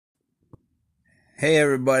Hey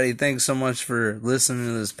everybody, thanks so much for listening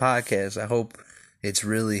to this podcast. I hope it's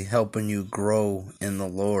really helping you grow in the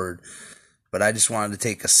Lord. But I just wanted to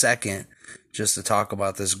take a second just to talk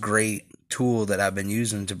about this great tool that I've been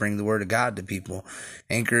using to bring the Word of God to people.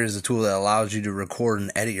 Anchor is a tool that allows you to record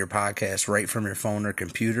and edit your podcast right from your phone or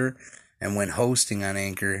computer. And when hosting on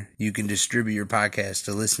Anchor, you can distribute your podcast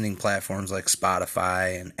to listening platforms like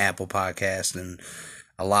Spotify and Apple Podcasts and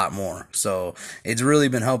a lot more. So it's really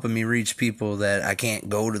been helping me reach people that I can't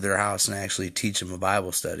go to their house and actually teach them a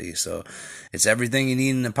Bible study. So it's everything you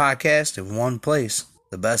need in a podcast in one place.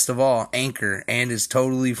 The best of all, Anchor, and it's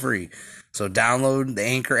totally free. So download the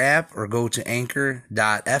Anchor app or go to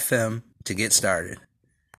anchor.fm to get started.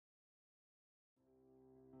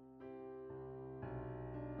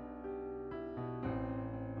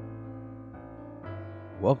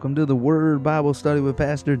 Welcome to the Word Bible Study with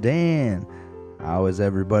Pastor Dan. How is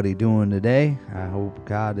everybody doing today? I hope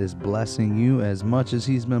God is blessing you as much as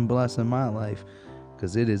He's been blessing my life,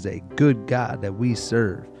 because it is a good God that we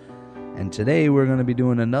serve. And today we're going to be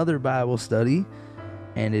doing another Bible study,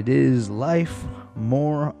 and it is Life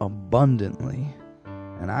More Abundantly.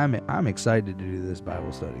 And I'm excited to do this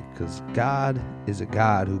Bible study because God is a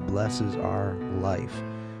God who blesses our life.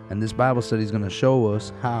 And this Bible study is going to show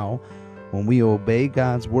us how, when we obey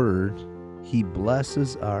God's word, He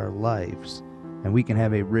blesses our lives. And we can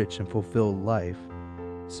have a rich and fulfilled life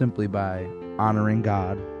simply by honoring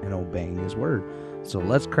God and obeying His word. So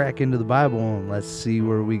let's crack into the Bible and let's see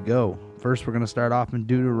where we go. First, we're going to start off in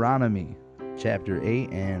Deuteronomy chapter 8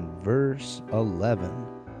 and verse 11.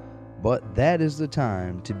 But that is the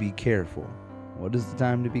time to be careful. What is the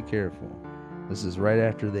time to be careful? This is right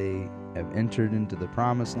after they have entered into the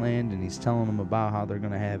promised land, and He's telling them about how they're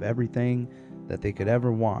going to have everything that they could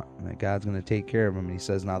ever want, and that God's going to take care of them. And He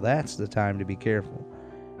says, now that's the time to be careful.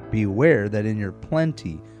 Beware that in your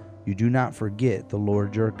plenty you do not forget the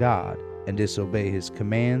Lord your God and disobey His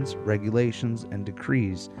commands, regulations, and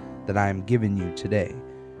decrees that I am giving you today.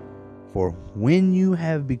 For when you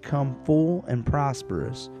have become full and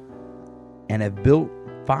prosperous and have built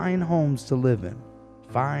fine homes to live in,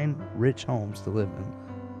 fine, rich homes to live in,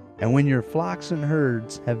 and when your flocks and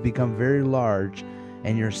herds have become very large,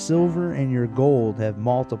 and your silver and your gold have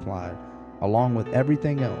multiplied, along with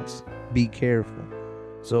everything else, be careful.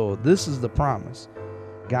 So this is the promise.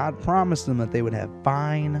 God promised them that they would have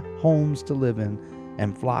fine homes to live in,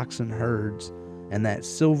 and flocks and herds, and that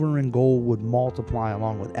silver and gold would multiply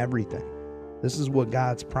along with everything. This is what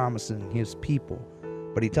God's promising His people.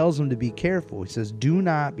 But He tells them to be careful. He says, do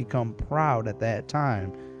not become proud at that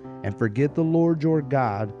time, and forget the Lord your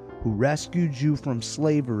God, who rescued you from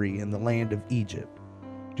slavery in the land of Egypt.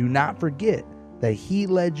 Do not forget that He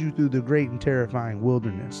led you through the great and terrifying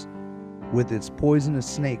wilderness, with its poisonous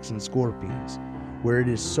snakes and scorpions, where it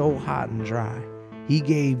is so hot and dry. He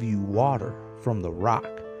gave you water from the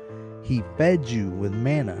rock. He fed you with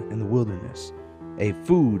manna in the wilderness, a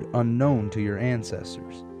food unknown to your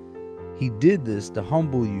ancestors. He did this to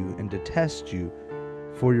humble you and to test you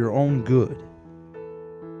for your own good.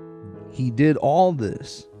 He did all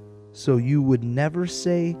this so you would never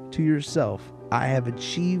say to yourself, I have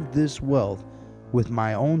achieved this wealth with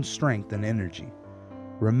my own strength and energy.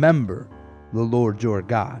 Remember the Lord your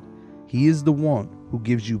God. He is the one who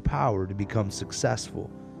gives you power to become successful,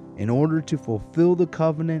 in order to fulfill the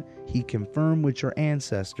covenant He confirmed with your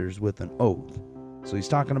ancestors with an oath. So He's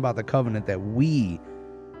talking about the covenant that we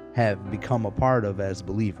have become a part of as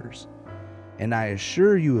believers. And I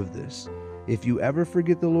assure you of this, if you ever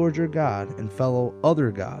forget the Lord your God and follow other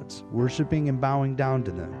gods, worshiping and bowing down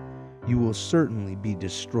to them, you will certainly be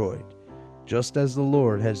destroyed. Just as the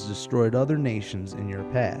Lord has destroyed other nations in your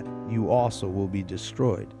path, you also will be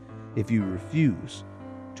destroyed if you refuse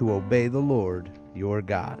to obey the Lord your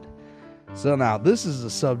God. So now, this is a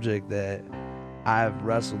subject that I've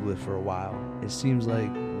wrestled with for a while. It seems like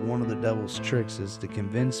one of the devil's tricks is to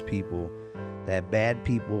convince people that bad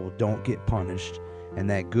people don't get punished and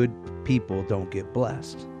that good people don't get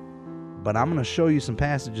blessed. But I'm going to show you some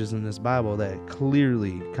passages in this Bible that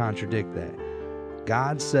clearly contradict that.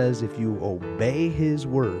 God says if you obey His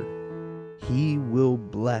word, He will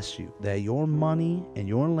bless you. That your money and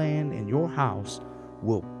your land and your house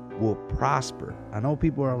will prosper. I know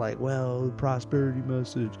people are like, well, prosperity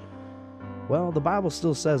message. Well, the Bible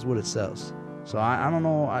still says what it says. So I don't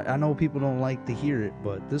know. I know people don't like to hear it,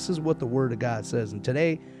 but this is what the Word of God says. And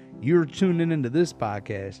today, you're tuning into this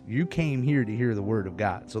podcast. You came here to hear the Word of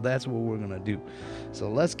God. So that's what we're going to do. So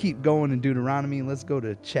let's keep going in Deuteronomy. Let's go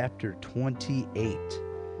to chapter 28.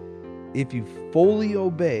 If you fully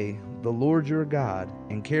obey the Lord your God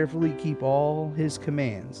and carefully keep all His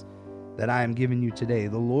commands that I am giving you today,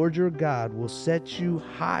 the Lord your God will set you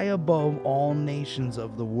high above all nations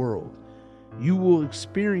of the world. You will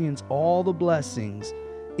experience all the blessings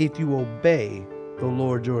if you obey the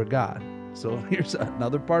Lord your God. So here's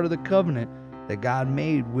another part of the covenant that God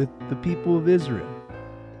made with the people of Israel.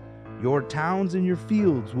 Your towns and your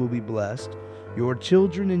fields will be blessed. Your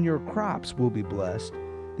children and your crops will be blessed.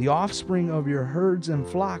 The offspring of your herds and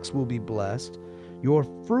flocks will be blessed. Your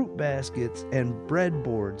fruit baskets and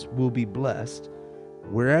breadboards will be blessed.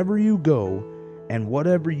 Wherever you go and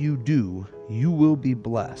whatever you do, you will be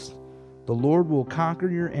blessed. The Lord will conquer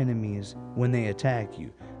your enemies when they attack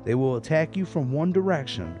you. They will attack you from one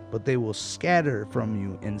direction, but they will scatter from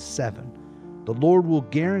you in 7. The Lord will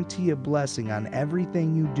guarantee a blessing on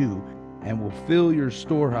everything you do and will fill your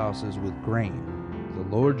storehouses with grain.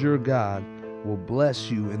 The Lord your God will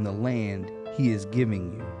bless you in the land he is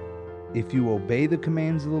giving you. If you obey the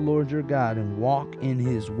commands of the Lord your God and walk in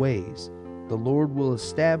his ways, the Lord will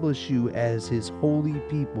establish you as his holy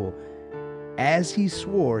people, as he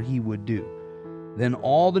swore he would do. Then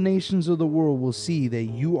all the nations of the world will see that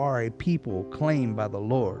you are a people claimed by the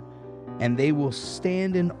Lord, and they will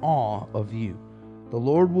stand in awe of you. The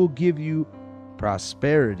Lord will give you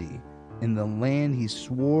prosperity in the land he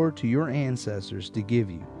swore to your ancestors to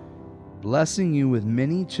give you, blessing you with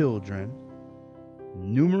many children,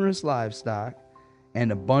 numerous livestock,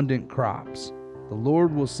 and abundant crops. The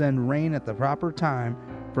Lord will send rain at the proper time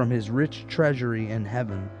from his rich treasury in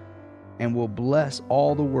heaven, and will bless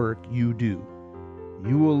all the work you do.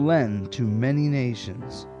 You will lend to many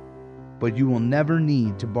nations, but you will never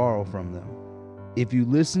need to borrow from them. If you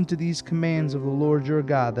listen to these commands of the Lord your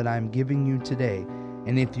God that I am giving you today,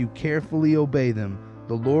 and if you carefully obey them,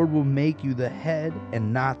 the Lord will make you the head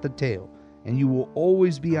and not the tail, and you will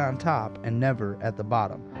always be on top and never at the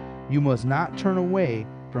bottom. You must not turn away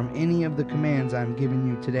from any of the commands I am giving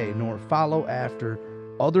you today, nor follow after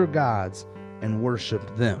other gods and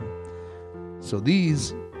worship them. So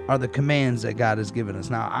these are the commands that God has given us.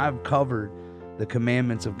 Now, I've covered the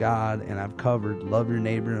commandments of God, and I've covered love your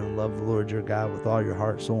neighbor and love the Lord your God with all your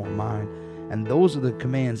heart, soul, and mind. And those are the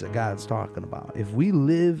commands that God's talking about. If we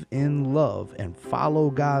live in love and follow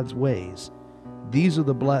God's ways, these are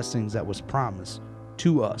the blessings that was promised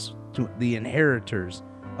to us, to the inheritors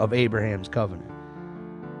of Abraham's covenant.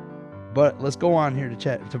 But let's go on here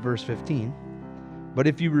to verse 15. But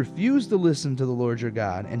if you refuse to listen to the Lord your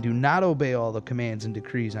God and do not obey all the commands and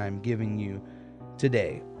decrees I am giving you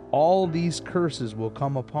today, all these curses will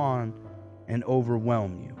come upon and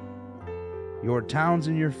overwhelm you. Your towns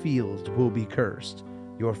and your fields will be cursed.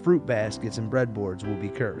 Your fruit baskets and breadboards will be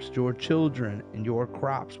cursed. Your children and your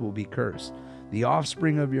crops will be cursed. The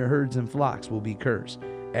offspring of your herds and flocks will be cursed.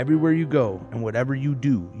 Everywhere you go and whatever you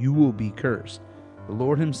do, you will be cursed. The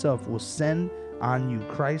Lord himself will send on you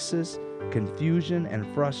crisis, confusion, and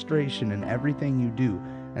frustration in everything you do,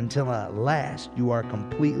 until at last you are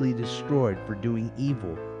completely destroyed for doing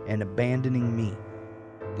evil and abandoning me.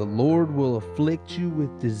 The Lord will afflict you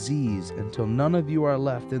with disease until none of you are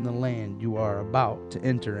left in the land you are about to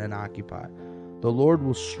enter and occupy. The Lord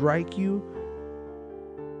will strike you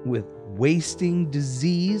with wasting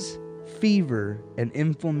disease, fever, and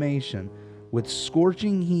inflammation, with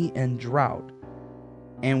scorching heat and drought,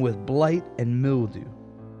 and with blight and mildew.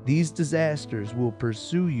 These disasters will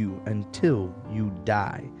pursue you until you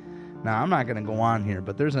die. Now, I'm not going to go on here,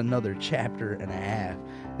 but there's another chapter and a half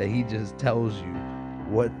that he just tells you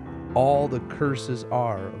what all the curses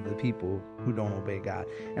are of the people who don't obey God.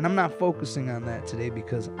 And I'm not focusing on that today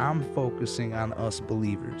because I'm focusing on us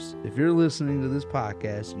believers. If you're listening to this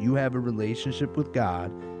podcast, you have a relationship with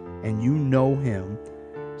God and you know him.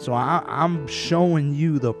 So I'm showing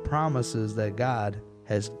you the promises that God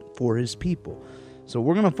has for his people. So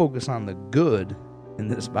we're going to focus on the good in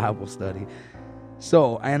this Bible study.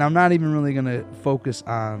 So, and I'm not even really going to focus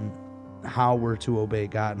on how we're to obey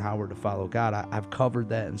God and how we're to follow God. I've covered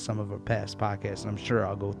that in some of our past podcasts, and I'm sure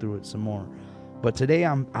I'll go through it some more. But today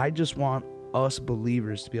I just want us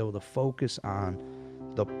believers to be able to focus on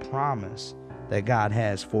the promise that God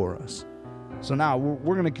has for us. So now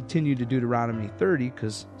we're going to continue to Deuteronomy 30,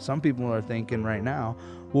 because some people are thinking right now,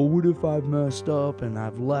 well, what if I've messed up and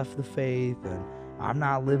I've left the faith and I'm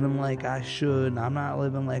not living like I should and I'm not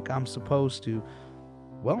living like I'm supposed to?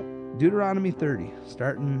 Well, Deuteronomy 30,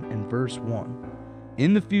 starting in verse 1.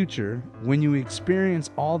 In the future, when you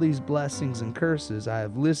experience all these blessings and curses I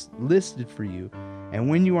have listed for you, and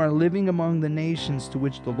when you are living among the nations to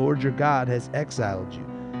which the Lord your God has exiled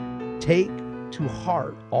you, take to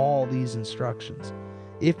heart all these instructions.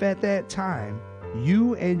 If at that time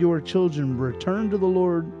you and your children return to the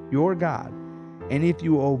Lord your God And if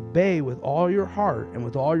you obey with all your heart and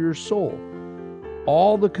with all your soul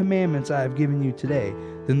all the commandments I have given you today,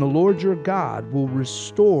 then the Lord your God will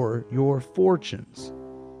restore your fortunes.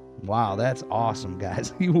 Wow, that's awesome,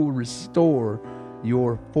 guys. He will restore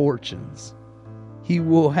your fortunes. He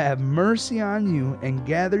will have mercy on you and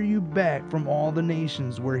gather you back from all the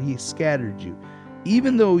nations where he scattered you.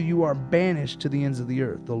 Even though you are banished to the ends of the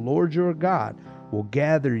earth, the Lord your God will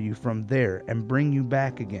gather you from there and bring you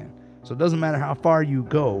back again. So it doesn't matter how far you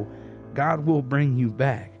go, God will bring you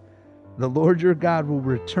back. The Lord your God will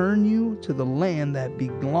return you to the land that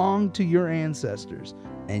belonged to your ancestors,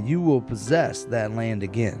 and you will possess that land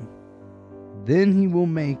again. Then he will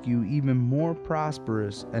make you even more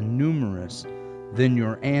prosperous and numerous than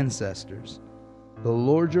your ancestors. The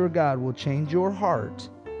Lord your God will change your heart.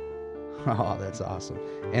 Oh, that's awesome.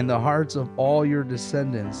 And the hearts of all your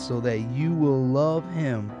descendants, so that you will love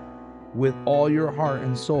him with all your heart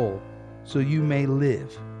and soul, so you may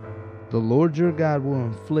live. The Lord your God will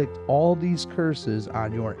inflict all these curses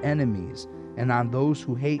on your enemies and on those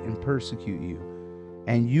who hate and persecute you.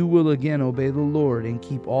 And you will again obey the Lord and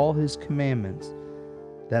keep all his commandments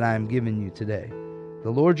that I am giving you today.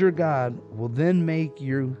 The Lord your God will then make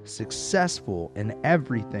you successful in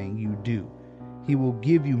everything you do. He will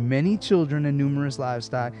give you many children and numerous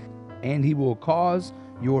livestock, and he will cause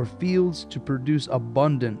your fields to produce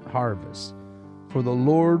abundant harvests. For the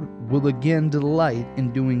Lord will again delight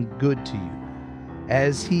in doing good to you,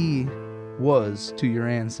 as he was to your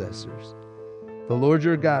ancestors. The Lord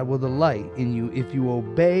your God will delight in you if you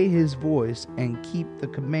obey his voice and keep the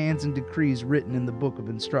commands and decrees written in the book of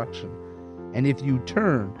instruction, and if you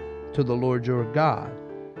turn to the Lord your God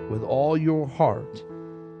with all your heart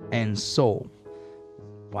and soul.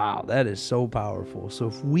 Wow, that is so powerful. So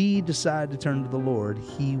if we decide to turn to the Lord,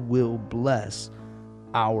 he will bless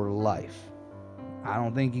our life. I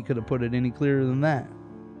don't think he could have put it any clearer than that.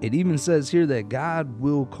 It even says here that God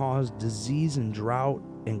will cause disease and drought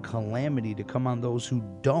and calamity to come on those who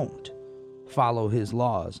don't follow his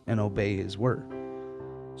laws and obey his word.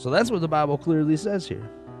 So that's what the Bible clearly says here.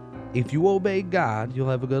 If you obey God,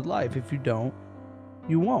 you'll have a good life. If you don't,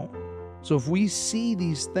 you won't. So if we see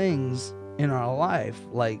these things in our life,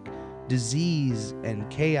 like disease and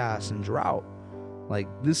chaos and drought, like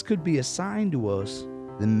this could be a sign to us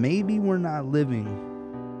that maybe we're not living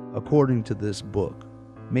according to this book.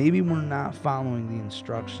 Maybe we're not following the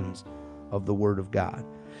instructions of the Word of God.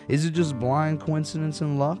 Is it just blind coincidence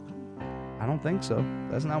and luck? I don't think so.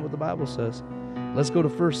 That's not what the Bible says. Let's go to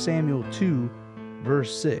 1 Samuel 2,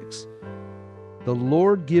 verse 6. The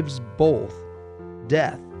Lord gives both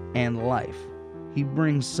death and life. He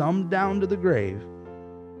brings some down to the grave,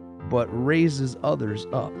 but raises others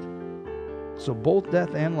up. So both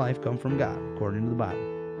death and life come from God, according to the Bible.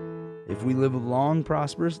 If we live a long,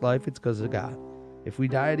 prosperous life, it's because of God. If we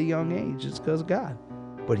die at a young age, it's because of God.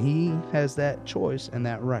 But he has that choice and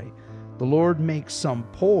that right. The Lord makes some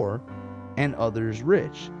poor and others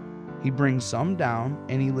rich. He brings some down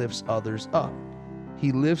and he lifts others up.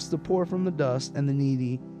 He lifts the poor from the dust and the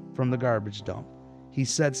needy from the garbage dump. He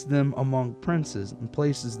sets them among princes and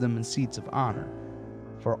places them in seats of honor.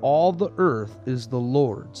 For all the earth is the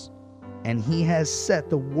Lord's, and he has set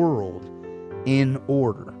the world in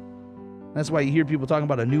order. That's why you hear people talking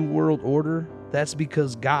about a new world order. That's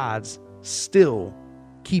because God's still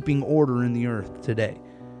keeping order in the earth today.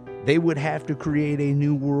 They would have to create a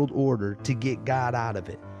new world order to get God out of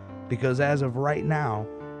it. Because as of right now,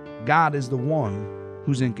 God is the one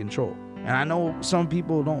who's in control. And I know some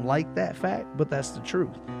people don't like that fact, but that's the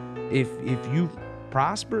truth. If you've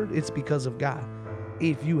prospered, it's because of God.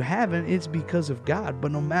 If you haven't, it's because of God.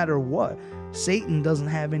 But no matter what, Satan doesn't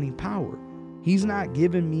have any power. He's not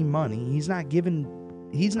giving me money. He's not giving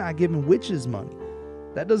witches money.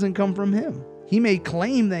 That doesn't come from him. He may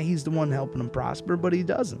claim that he's the one helping him prosper, but he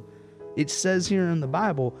doesn't. It says here in the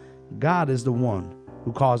Bible, God is the one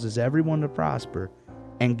who causes everyone to prosper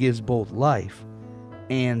and gives both life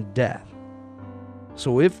and death.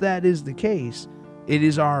 So if that is the case, it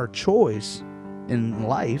is our choice in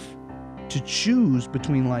life to choose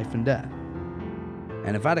between life and death.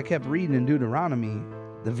 And if I'd have kept reading in Deuteronomy,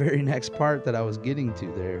 the very next part that I was getting to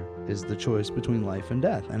there is the choice between life and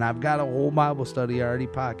death. And I've got a whole Bible study already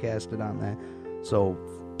podcasted on that. So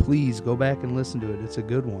please go back and listen to it. It's a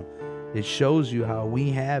good one. It shows you how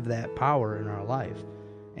we have that power in our life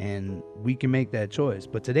and we can make that choice.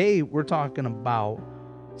 But today we're talking about,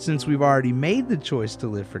 since we've already made the choice to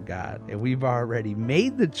live for God and we've already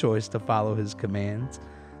made the choice to follow his commands,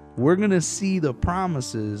 we're going to see the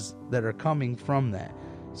promises that are coming from that.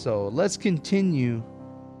 So let's continue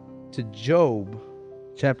to Job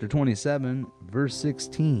chapter 27, verse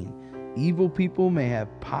 16. Evil people may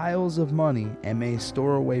have piles of money and may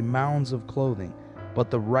store away mounds of clothing,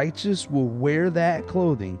 but the righteous will wear that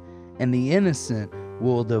clothing, and the innocent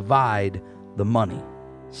will divide the money.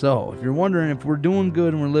 So, if you're wondering if we're doing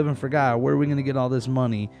good and we're living for God, where are we going to get all this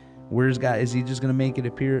money? Where's God? Is he just going to make it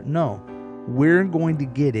appear? No, we're going to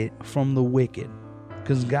get it from the wicked,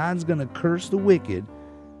 because God's going to curse the wicked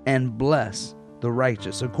and bless the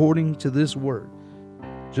righteous, according to this word.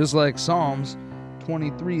 Just like Psalms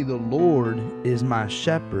 23, the Lord is my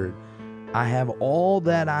shepherd. I have all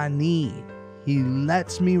that I need. He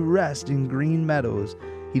lets me rest in green meadows.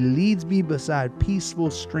 He leads me beside peaceful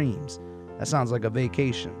streams. That sounds like a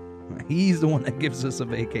vacation. He's the one that gives us a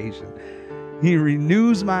vacation. He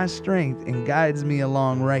renews my strength and guides me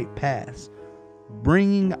along right paths,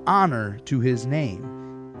 bringing honor to his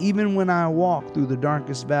name. Even when I walk through the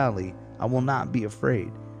darkest valley, I will not be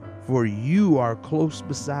afraid, for you are close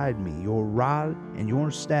beside me. Your rod and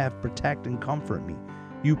your staff protect and comfort me.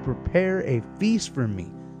 You prepare a feast for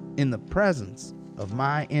me in the presence of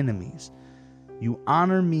my enemies. You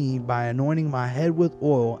honor me by anointing my head with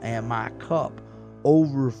oil, and my cup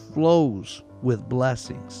overflows with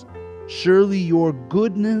blessings. Surely your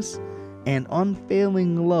goodness and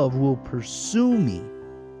unfailing love will pursue me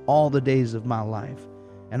all the days of my life,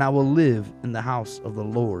 and I will live in the house of the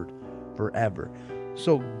Lord forever.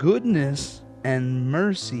 So goodness and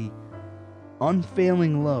mercy,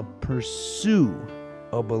 unfailing love pursue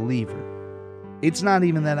a believer. It's not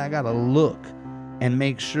even that I gotta look and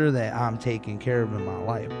make sure that I'm taken care of in my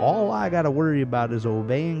life. All I gotta worry about is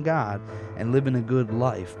obeying God and living a good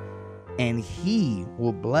life. And he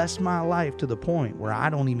will bless my life to the point where I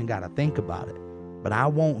don't even gotta think about it. But I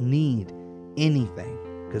won't need anything,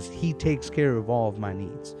 because he takes care of all of my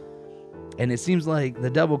needs. And it seems like the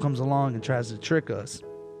devil comes along and tries to trick us.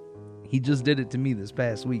 He just did it to me this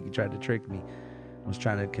past week. He tried to trick me. He was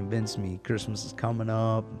trying to convince me Christmas is coming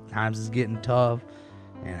up, times is getting tough,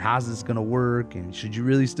 and how's this going to work, and should you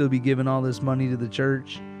really still be giving all this money to the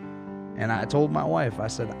church? And I told my wife, I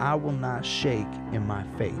said, I will not shake in my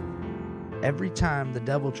faith. Every time the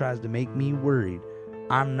devil tries to make me worried,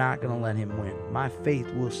 I'm not going to let him win. My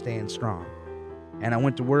faith will stand strong. And I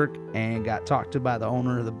went to work and got talked to by the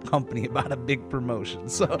owner of the company about a big promotion.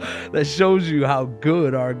 So that shows you how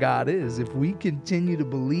good our God is. If we continue to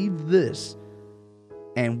believe this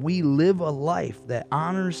and we live a life that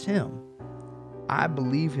honors him, I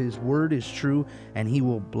believe his word is true, and he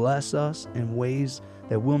will bless us in ways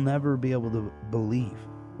that we'll never be able to believe.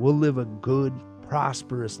 We'll live a good,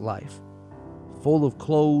 prosperous life, full of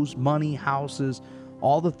clothes, money, houses,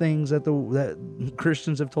 all the things that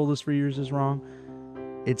Christians have told us for years is wrong.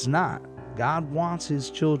 It's not. God wants his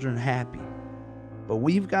children happy, but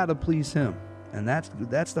we've got to please him, and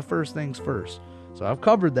that's the first things first. So I've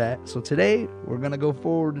covered that. So today we're going to go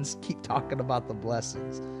forward and keep talking about the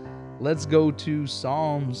blessings. Let's go to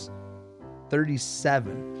Psalms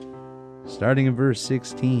 37, starting in verse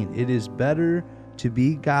 16. It is better to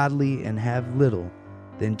be godly and have little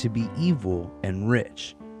than to be evil and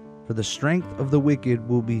rich. For the strength of the wicked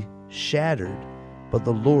will be shattered, but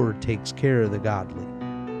the Lord takes care of the godly.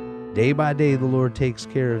 Day by day the Lord takes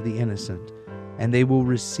care of the innocent, and they will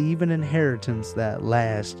receive an inheritance that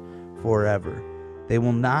lasts forever. They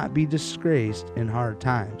will not be disgraced in hard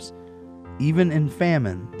times. Even in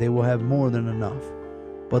famine, they will have more than enough.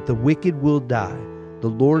 But the wicked will die. The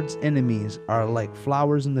Lord's enemies are like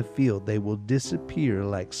flowers in the field. They will disappear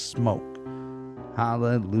like smoke.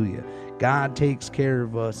 Hallelujah. God takes care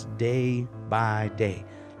of us day by day.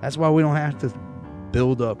 That's why we don't have to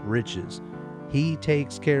build up riches. He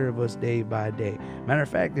takes care of us day by day. Matter of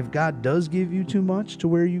fact, if God does give you too much to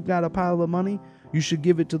where you've got a pile of money, you should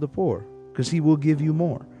give it to the poor, because he will give you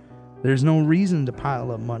more. There's no reason to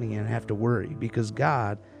pile up money and have to worry, because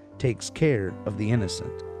God takes care of the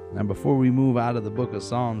innocent. Now, before we move out of the book of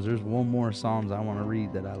Psalms, there's one more Psalms I want to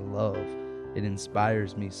read that I love. It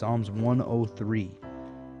inspires me. Psalms 103.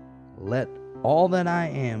 Let all that I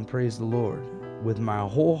am praise the Lord. With my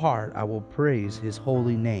whole heart I will praise his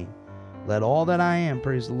holy name. Let all that I am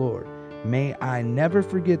praise the Lord. May I never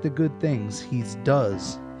forget the good things he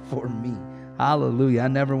does for me. Hallelujah. I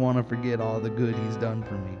never want to forget all the good he's done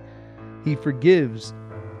for me. He forgives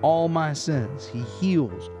all my sins. He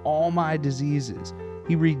heals all my diseases.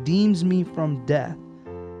 He redeems me from death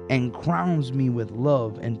and crowns me with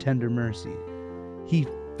love and tender mercy. He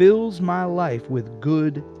fills my life with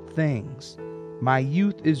good things. My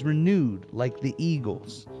youth is renewed like the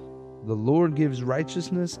eagles. The Lord gives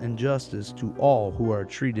righteousness and justice to all who are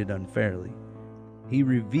treated unfairly. He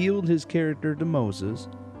revealed his character to Moses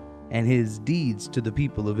and his deeds to the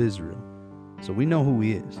people of Israel. So we know who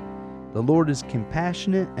he is. The Lord is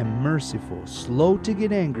compassionate and merciful, slow to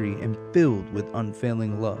get angry, and filled with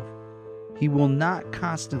unfailing love. He will not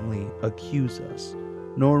constantly accuse us,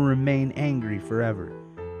 nor remain angry forever.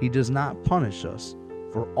 He does not punish us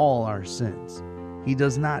for all our sins. He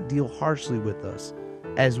does not deal harshly with us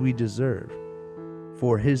as we deserve.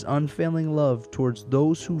 For his unfailing love towards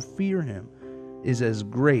those who fear him is as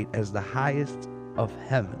great as the highest of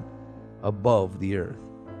heaven above the earth.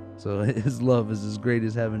 So his love is as great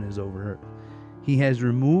as heaven is over earth. He has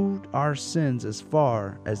removed our sins as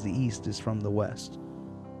far as the east is from the west.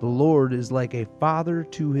 The Lord is like a father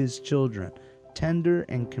to his children, tender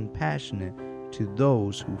and compassionate to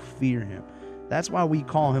those who fear him. That's why we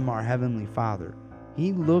call him our heavenly Father.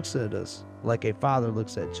 He looks at us like a father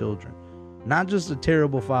looks at children. Not just a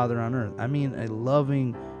terrible father on earth. I mean a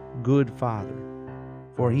loving, good father.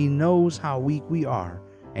 For he knows how weak we are,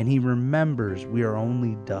 and he remembers we are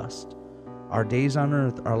only dust. Our days on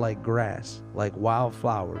earth are like grass, like wild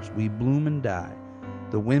flowers. We bloom and die.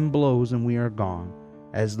 The wind blows and we are gone,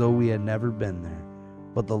 as though we had never been there.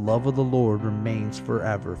 But the love of the Lord remains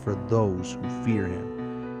forever for those who fear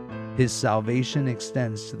him. His salvation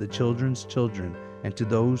extends to the children's children, and to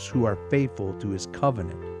those who are faithful to his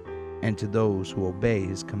covenant, and to those who obey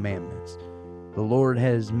his commandments. The Lord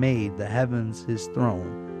has made the heavens his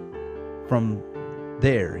throne. From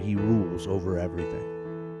there he rules over everything.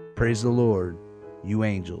 Praise the Lord, you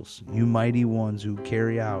angels, you mighty ones who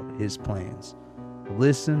carry out his plans.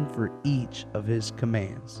 Listen for each of his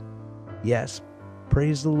commands. Yes,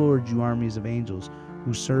 praise the Lord, you armies of angels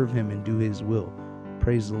who serve him and do his will.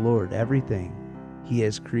 Praise the Lord, everything he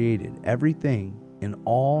has created, everything in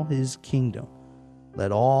all his kingdom.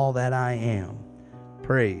 Let all that I am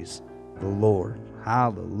praise the Lord.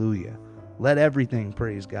 Hallelujah. Let everything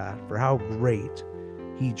praise God for how great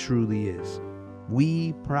he truly is.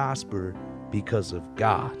 We prosper because of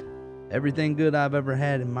God. Everything good I've ever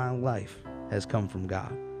had in my life has come from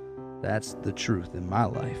God. That's the truth in my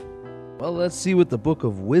life. Well, let's see what the book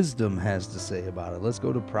of wisdom has to say about it. Let's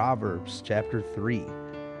go to Proverbs chapter 3,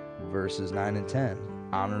 verses 9 and 10.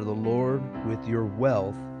 Honor the Lord with your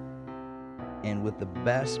wealth and with the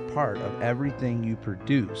best part of everything you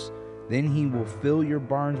produce. Then he will fill your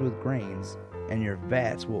barns with grains, and your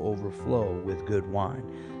vats will overflow with good wine.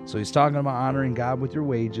 So he's talking about honoring God with your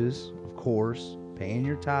wages. Of course, paying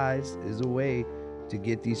your tithes is a way to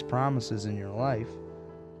get these promises in your life.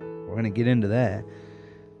 We're going to get into that.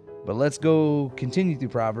 But let's go continue through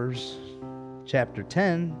Proverbs chapter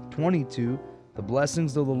 10, 22. The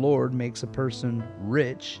blessings of the Lord makes a person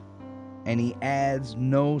rich, and he adds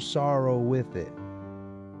no sorrow with it.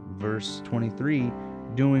 Verse 23,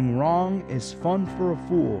 doing wrong is fun for a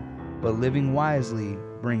fool, but living wisely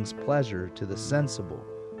brings pleasure to the sensible.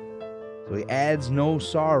 So he adds no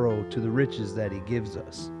sorrow to the riches that he gives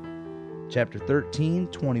us. Chapter 13,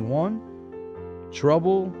 21,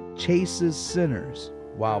 trouble chases sinners,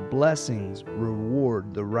 while blessings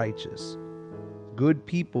reward the righteous. Good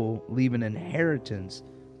people leave an inheritance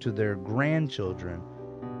to their grandchildren,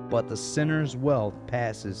 but the sinner's wealth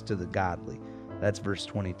passes to the godly. That's verse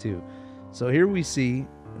 22. So here we see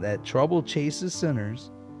that trouble chases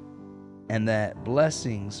sinners, and that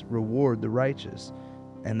blessings reward the righteous.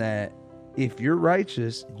 And that if you're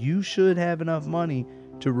righteous, you should have enough money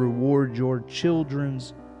to reward your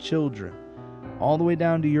children's children, all the way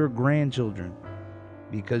down to your grandchildren,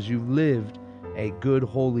 because you've lived a good,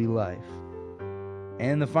 holy life.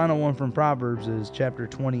 And the final one from Proverbs is chapter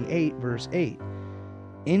 28, verse 8.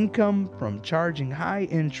 Income from charging high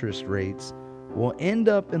interest rates will end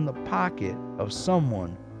up in the pocket of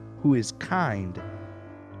someone who is kind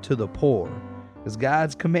to the poor. Because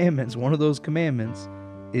God's commandments, one of those commandments,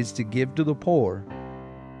 is to give to the poor.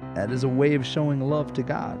 That is a way of showing love to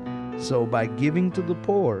God. So by giving to the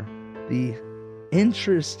poor, the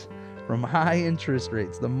interest from high interest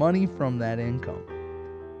rates, the money from that income,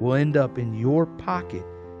 will end up in your pocket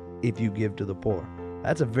if you give to the poor.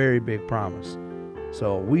 That's a very big promise.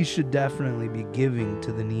 So we should definitely be giving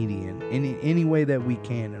to the needy in any way that we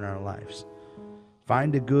can in our lives.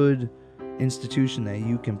 Find a good institution that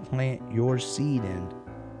you can plant your seed in,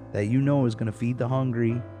 that you know is going to feed the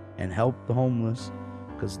hungry and help the homeless,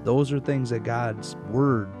 because those are things that God's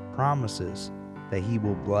word promises that he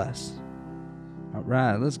will bless. All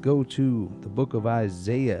right, let's go to the book of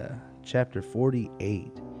Isaiah, chapter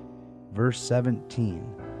 48, verse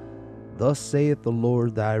 17. Thus saith the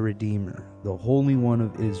Lord thy Redeemer, the Holy One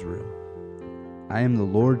of Israel. I am the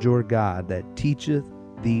Lord your God, that teacheth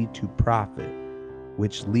thee to profit,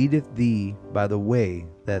 which leadeth thee by the way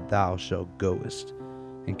that thou shalt goest.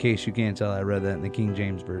 In case you can't tell, I read that in the King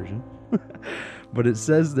James Version. But it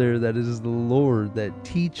says there that it is the Lord that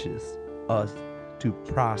teacheth us to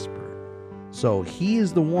prosper. So he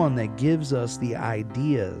is the one that gives us the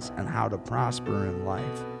ideas on how to prosper in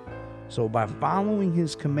life. So by following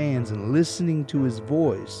his commands and listening to his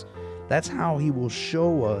voice, that's how he will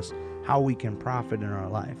show us how we can profit in our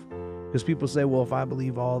life. Because people say, well, if I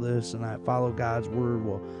believe all this and I follow God's word,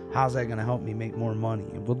 well, how's that going to help me make more money?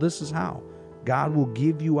 Well, this is how. God will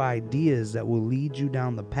give you ideas that will lead you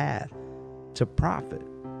down the path to profit.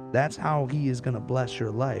 That's how he is going to bless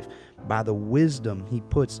your life, by the wisdom he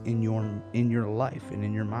puts in your life and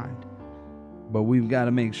in your mind. But we've got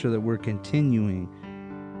to make sure that we're continuing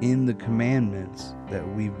in the commandments that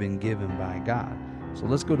we've been given by God. So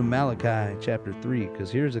let's go to Malachi chapter 3,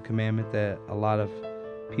 because here's a commandment that a lot of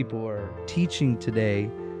people are teaching today,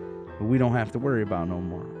 but we don't have to worry about no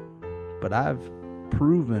more. But I've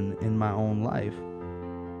proven in my own life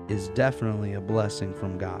is definitely a blessing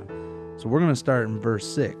from God. So we're going to start in verse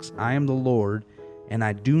 6. I am the Lord, and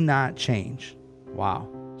I do not change. Wow.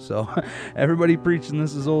 So everybody preaching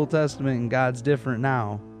this is Old Testament and God's different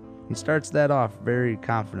now. He starts that off very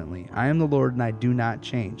confidently. I am the Lord, and I do not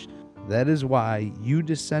change. That is why you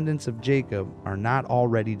descendants of Jacob are not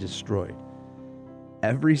already destroyed.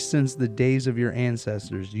 Ever since the days of your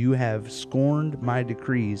ancestors, you have scorned my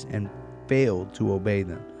decrees and failed to obey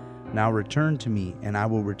them. Now return to me, and I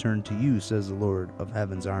will return to you, says the Lord of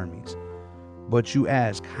heaven's armies. But you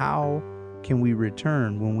ask, how can we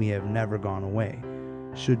return when we have never gone away?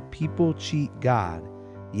 Should people cheat God?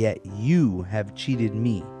 Yet you have cheated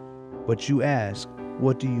me. But you ask,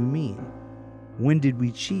 what do you mean? When did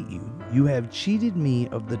we cheat you? You have cheated me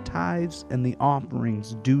of the tithes and the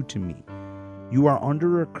offerings due to me. You are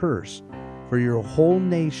under a curse, for your whole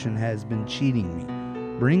nation has been cheating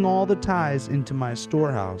me. Bring all the tithes into my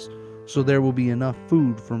storehouse, so there will be enough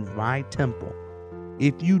food for my temple.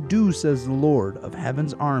 If you do, says the Lord of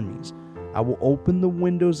heaven's armies, I will open the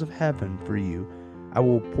windows of heaven for you. I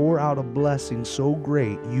will pour out a blessing so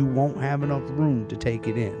great you won't have enough room to take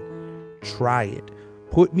it in. Try it.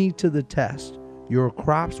 Put me to the test. Your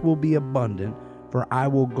crops will be abundant, for I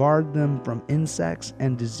will guard them from insects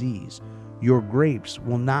and disease. Your grapes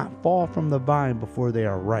will not fall from the vine before they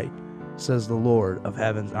are ripe, says the Lord of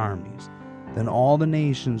heaven's armies. Then all the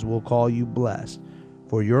nations will call you blessed,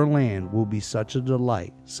 for your land will be such a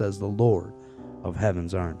delight, says the Lord of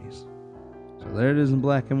heaven's armies. So there it is in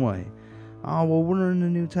black and white. Oh, well, we're in the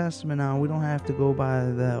New Testament now. We don't have to go by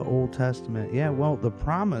the Old Testament. Yeah, well, the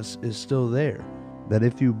promise is still there, that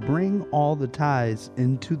if you bring all the tithes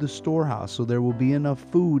into the storehouse, so there will be enough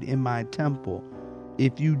food in my temple.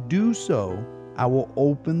 If you do so, I will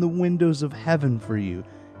open the windows of heaven for you,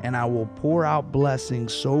 and I will pour out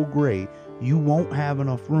blessings so great you won't have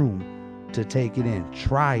enough room to take it in.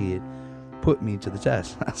 Try it. Put me to the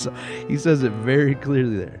test. So he says it very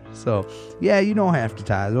clearly there. So yeah, you don't have to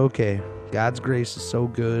tithe. Okay, God's grace is so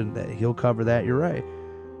good that he'll cover that. You're right.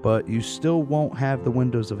 But you still won't have the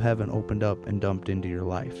windows of heaven opened up and dumped into your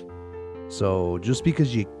life. So just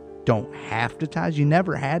because you don't have to tithe, you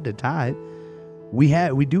never had to tithe.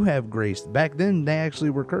 We do have grace. Back then, they actually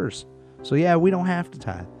were cursed. So yeah, we don't have to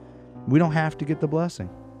tithe. We don't have to get the blessing.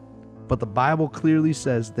 But the Bible clearly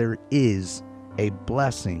says there is a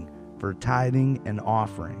blessing for tithing and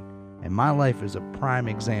offering. And my life is a prime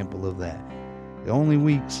example of that. The only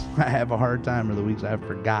weeks I have a hard time are the weeks I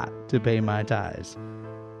forgot to pay my tithes.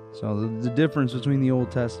 So the difference between the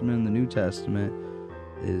Old Testament and the New Testament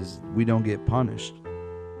is we don't get punished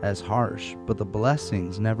as harsh, but the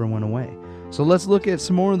blessings never went away. So let's look at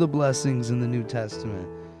some more of the blessings in the New Testament.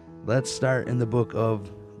 Let's start in the book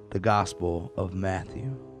of the Gospel of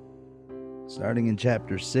Matthew. Starting in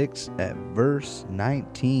chapter 6 at verse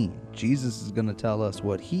 19, Jesus is going to tell us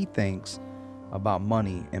what he thinks about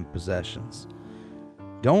money and possessions.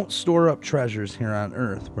 Don't store up treasures here on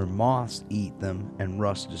earth where moths eat them and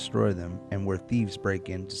rust destroy them, and where thieves break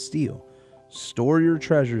in to steal. Store your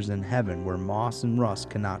treasures in heaven where moths and rust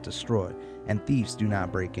cannot destroy, and thieves do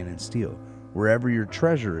not break in and steal. Wherever your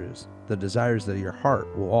treasure is, the desires of your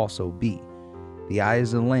heart will also be. The eye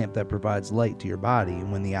is a lamp that provides light to your body,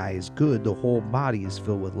 and when the eye is good, the whole body is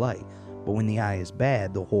filled with light. But when the eye is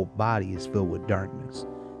bad, the whole body is filled with darkness.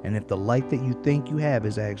 And if the light that you think you have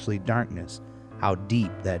is actually darkness, how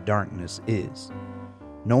deep that darkness is.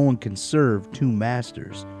 No one can serve two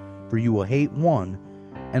masters, for you will hate one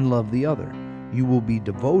and love the other. You will be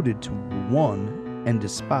devoted to one and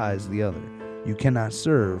despise the other. You cannot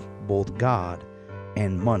serve both God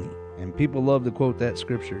and money. And people love to quote that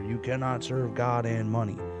scripture, you cannot serve God and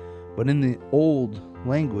money. But in the old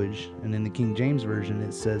language, and in the King James Version,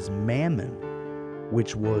 it says mammon,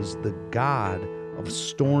 which was the god of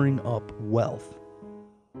storing up wealth.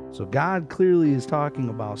 So God clearly is talking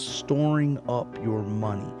about storing up your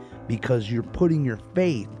money, because you're putting your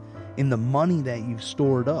faith in the money that you've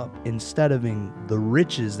stored up instead of in the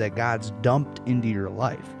riches that God's dumped into your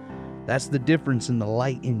life. That's the difference in the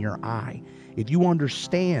light in your eye. If you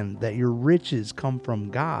understand that your riches come from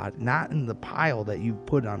God, not in the pile that you've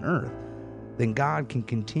put on earth, then God can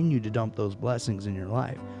continue to dump those blessings in your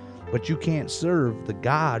life. But you can't serve the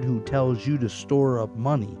God who tells you to store up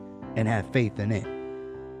money and have faith in it.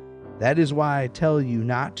 That is why I tell you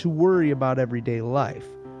not to worry about everyday life.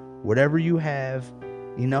 Whatever you have,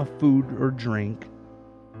 enough food or drink,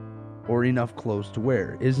 or enough clothes to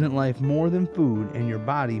wear. Isn't life more than food, and your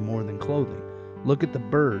body more than clothing? Look at the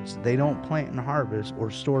birds. They don't plant and harvest or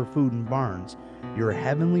store food in barns. Your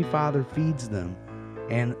heavenly Father feeds them.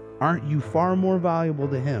 And aren't you far more valuable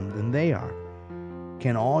to Him than they are?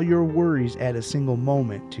 Can all your worries add a single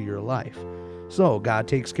moment to your life? So God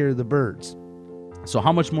takes care of the birds. So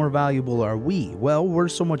how much more valuable are we? Well, we're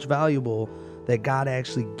so much valuable that God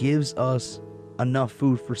actually gives us enough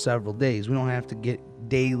food for several days. We don't have to get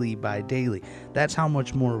daily by daily. That's how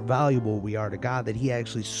much more valuable we are to God, that He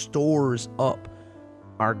actually stores up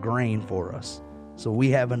our grain for us. So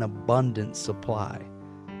we have an abundant supply.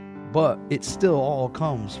 But it still all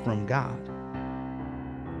comes from God.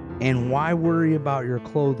 And why worry about your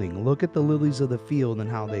clothing? Look at the lilies of the field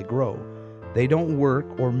and how they grow. They don't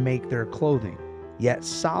work or make their clothing. Yet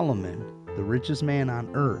Solomon, the richest man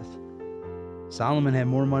on earth, Solomon had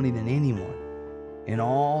more money than anyone. In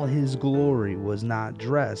all his glory was not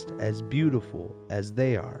dressed as beautiful as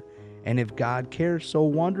they are. And if God cares so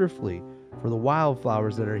wonderfully for the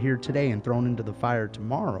wildflowers that are here today and thrown into the fire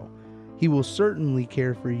tomorrow, He will certainly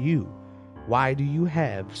care for you. Why do you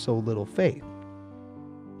have so little faith?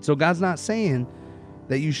 So God's not saying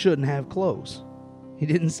that you shouldn't have clothes. He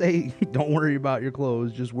didn't say, don't worry about your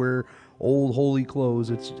clothes, just wear old holy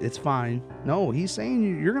clothes, it's fine. No, He's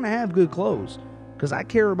saying you're going to have good clothes, because I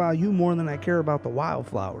care about you more than I care about the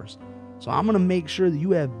wildflowers. So I'm going to make sure that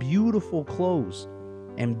you have beautiful clothes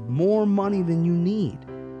and more money than you need.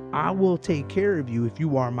 I will take care of you if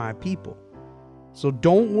you are my people. So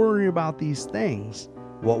don't worry about these things.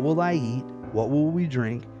 What will I eat? What will we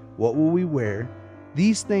drink? What will we wear?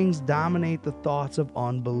 These things dominate the thoughts of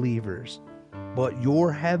unbelievers. But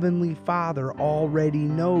your heavenly Father already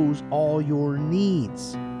knows all your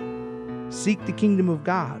needs. Seek the kingdom of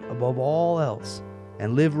God above all else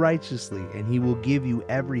and live righteously, and He will give you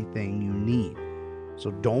everything you need.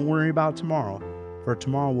 So don't worry about tomorrow, for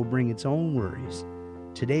tomorrow will bring its own worries.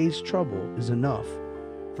 Today's trouble is enough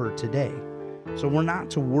for today. So we're not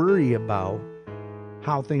to worry about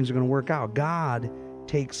how things are going to work out. God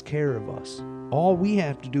takes care of us. All we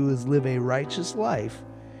have to do is live a righteous life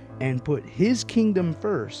and put His kingdom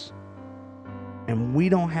first. And we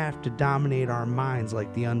don't have to dominate our minds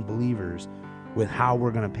like the unbelievers with how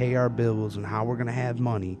we're going to pay our bills and how we're going to have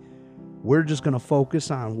money. We're just going to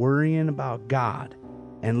focus on worrying about God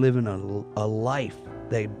and living a life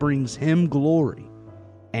that brings Him glory.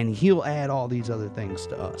 And He'll add all these other things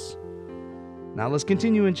to us. Now let's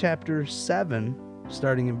continue in chapter 7,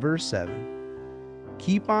 starting in verse 7.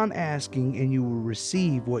 Keep on asking and you will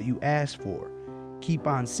receive what you ask for. Keep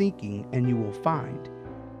on seeking and you will find.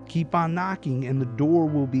 Keep on knocking and the door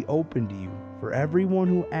will be open to you. For everyone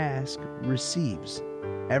who asks receives.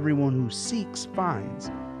 Everyone who seeks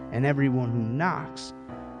finds. And everyone who knocks,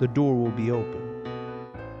 the door will be open.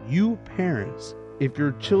 You parents, if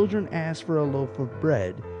your children ask for a loaf of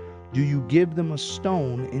bread, do you give them a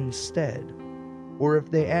stone instead? Or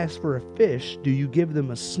if they ask for a fish, do you give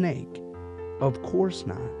them a snake? Of course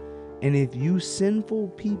not. And if you sinful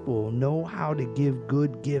people know how to give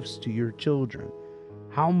good gifts to your children,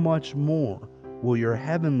 how much more will your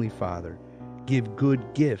heavenly Father give good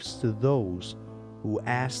gifts to those who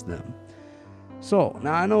ask them? So,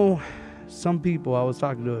 now I know some people, I was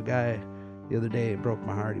talking to a guy the other day, it broke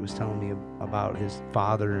my heart. He was telling me about his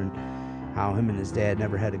father and how him and his dad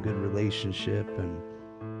never had a good relationship, and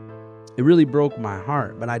it really broke my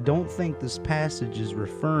heart. But I don't think this passage is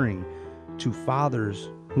referring to fathers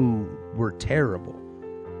who were terrible.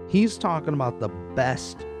 He's talking about the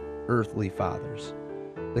best earthly fathers,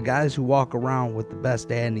 the guys who walk around with the best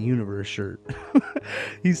dad in the universe shirt.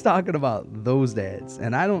 He's talking about those dads.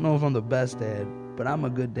 And I don't know if I'm the best dad, but I'm a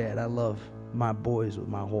good dad. I love my boys with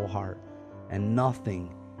my whole heart. And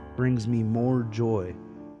nothing brings me more joy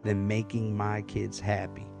than making my kids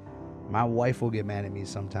happy. My wife will get mad at me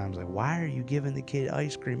sometimes, like, why are you giving the kid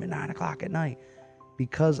ice cream at 9 o'clock at night?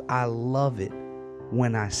 Because I love it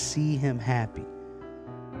when I see him happy.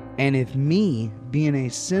 And if me, being a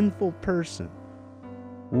sinful person,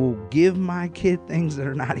 will give my kid things that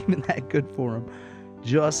are not even that good for him,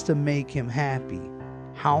 just to make him happy,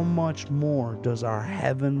 how much more does our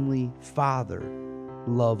Heavenly Father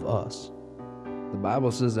love us? The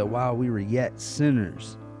Bible says that while we were yet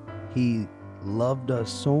sinners, he loved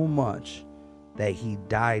us so much that he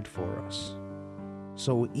died for us.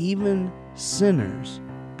 So even sinners,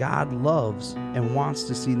 God loves and wants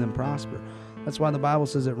to see them prosper. That's why the Bible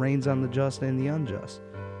says it rains on the just and the unjust.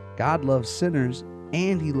 God loves sinners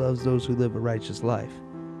and he loves those who live a righteous life.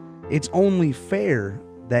 It's only fair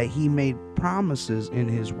that he made promises in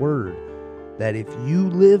his word that if you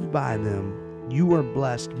live by them, you are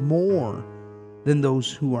blessed more than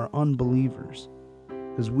those who are unbelievers.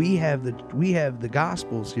 Because we have the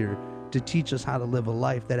Gospels here to teach us how to live a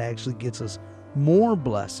life that actually gets us more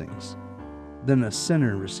blessings than a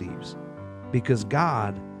sinner receives. Because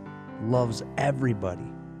God loves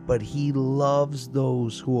everybody, but he loves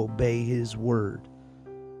those who obey his word,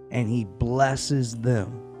 and he blesses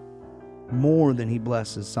them more than he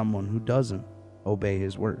blesses someone who doesn't obey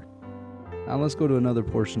his word. Now let's go to another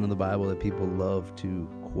portion of the Bible that people love to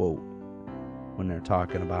quote when they're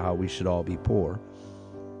talking about how we should all be poor.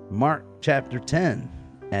 Mark chapter 10.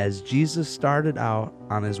 As Jesus started out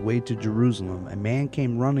on his way to Jerusalem, a man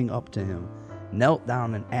came running up to him, knelt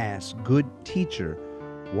down and asked, "Good teacher,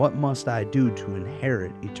 what must I do to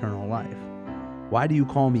inherit eternal life?" "Why do you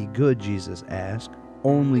call me good?" Jesus asked.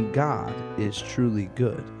 "Only God is truly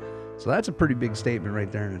good." So that's a pretty big statement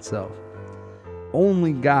right there in itself.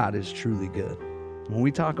 Only God is truly good. When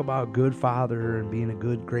we talk about good father and being a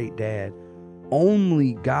good great dad,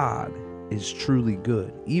 only God is truly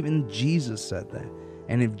good. Even Jesus said that.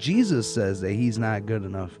 And if Jesus says that he's not good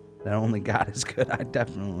enough, that only God is good, I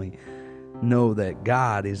definitely know that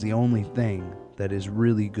God is the only thing that is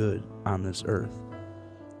really good on this earth.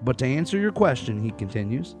 But to answer your question, he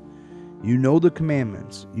continues, you know the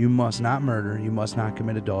commandments. You must not murder. You must not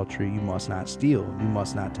commit adultery. You must not steal. You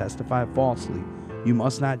must not testify falsely. You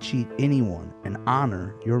must not cheat anyone, and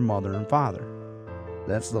honor your mother and father.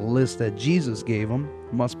 That's the list that Jesus gave them.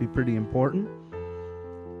 It must be pretty important.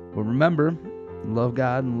 But remember, love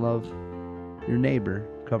God and love your neighbor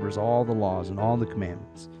covers all the laws and all the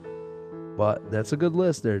commandments. But that's a good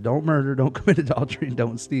list there. Don't murder, don't commit adultery,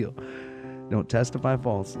 don't steal. Don't testify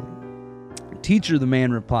falsely. "Teacher," the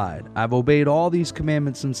man replied, "I've obeyed all these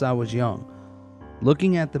commandments since I was young."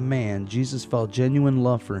 Looking at the man, Jesus felt genuine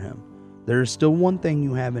love for him. "There is still one thing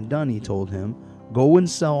you haven't done," he told him. "Go and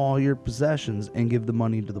sell all your possessions and give the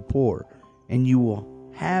money to the poor, and you will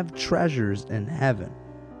have treasures in heaven.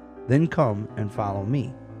 Then come and follow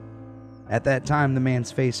me." At that time, the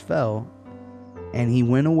man's face fell, and he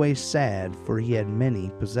went away sad, for he had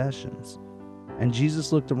many possessions. And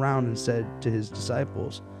Jesus looked around and said to his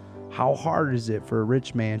disciples, "How hard is it for a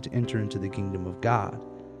rich man to enter into the kingdom of God?"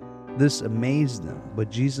 This amazed them,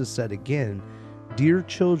 but Jesus said again, "Dear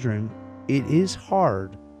children, it is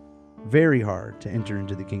hard, very hard, to enter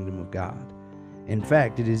into the kingdom of God. In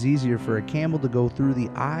fact, it is easier for a camel to go through the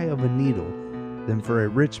eye of a needle than for a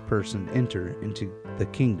rich person to enter into the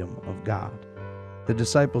kingdom of God." The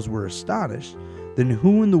disciples were astonished. "Then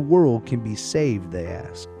who in the world can be saved?" they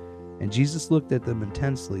asked. And Jesus looked at them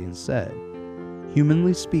intensely and said,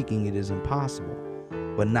 "Humanly speaking, it is impossible,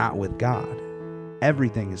 but not with God.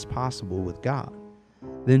 Everything is possible with God."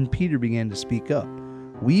 Then Peter began to speak up.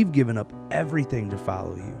 "We've given up everything to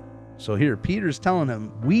follow you." So here, Peter's telling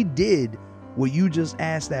him, we did what you just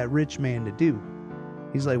asked that rich man to do.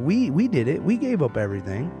 He's like, we did it. We gave up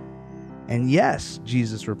everything. And yes,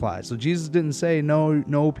 Jesus replied. So Jesus didn't say,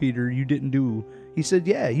 no, Peter, you didn't do. He said,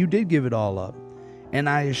 yeah, you did give it all up. "And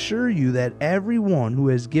I assure you that everyone who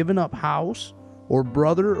has given up house or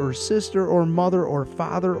brother or sister or mother or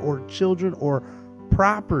father or children or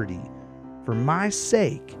property for my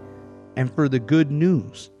sake and for the good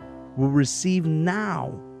news will receive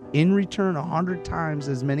now in return 100 times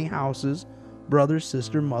as many houses, brother,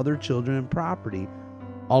 sister, mother, children, and property,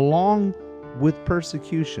 along with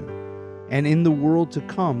persecution. And in the world to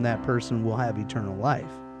come, that person will have eternal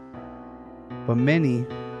life. But many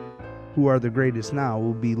who are the greatest now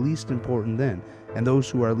will be least important then, and those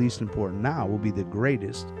who are least important now will be the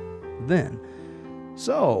greatest then."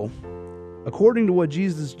 So, according to what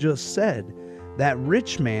Jesus just said, that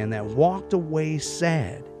rich man that walked away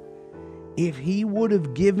sad, if he would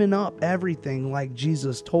have given up everything like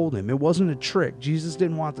Jesus told him, it wasn't a trick. Jesus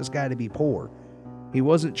didn't want this guy to be poor. He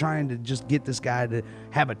wasn't trying to just get this guy to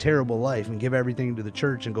have a terrible life and give everything to the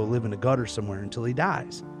church and go live in a gutter somewhere until he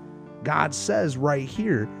dies. God says right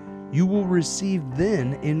here, you will receive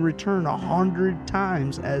then in return 100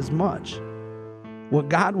 times as much. What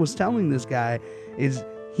God was telling this guy is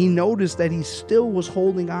he noticed that he still was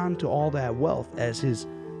holding on to all that wealth as his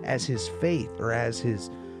as his faith or as his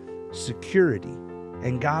security.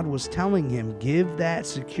 And God was telling him, give that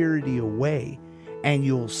security away, and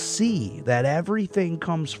you'll see that everything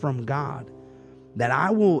comes from God. That I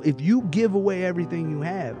will, if you give away everything you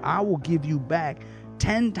have, I will give you back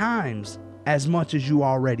 10 times as much as you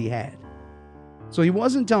already had. So he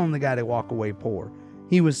wasn't telling the guy to walk away poor.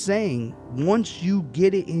 He was saying, once you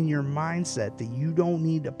get it in your mindset that you don't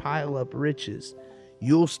need to pile up riches,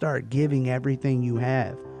 you'll start giving everything you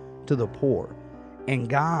have to the poor. And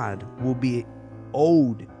God will be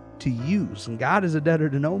owed to you. And God is a debtor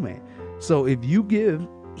to no man. So if you give,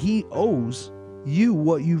 he owes you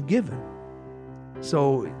what you've given.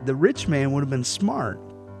 So the rich man would have been smart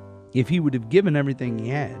if he would have given everything he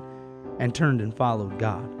had and turned and followed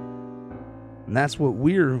God. And that's what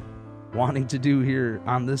we're wanting to do here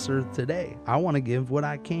on this earth today. I want to give what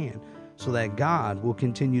I can so that God will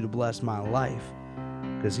continue to bless my life,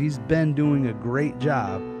 because he's been doing a great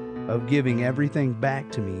job of giving everything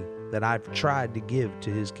back to me that I've tried to give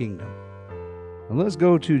to his kingdom. And let's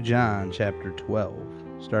go to John chapter 12,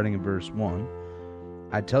 starting in verse 1.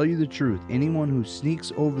 I tell you the truth, anyone who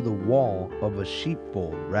sneaks over the wall of a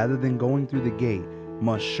sheepfold rather than going through the gate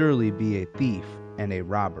must surely be a thief and a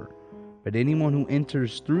robber. But anyone who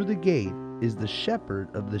enters through the gate is the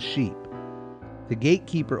shepherd of the sheep. The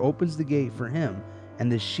gatekeeper opens the gate for him,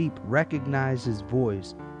 and the sheep recognize his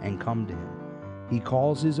voice and come to him. He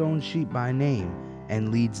calls his own sheep by name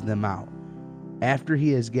and leads them out. After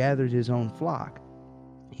he has gathered his own flock,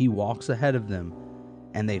 he walks ahead of them,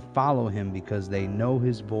 and they follow him because they know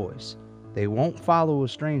his voice. They won't follow a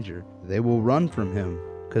stranger. They will run from him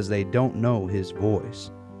because they don't know his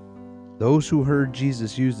voice. Those who heard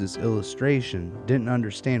Jesus use this illustration didn't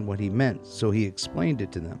understand what he meant, so he explained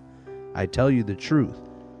it to them. I tell you the truth,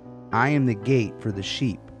 I am the gate for the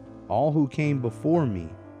sheep. All who came before me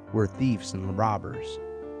were thieves and robbers,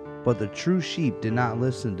 but the true sheep did not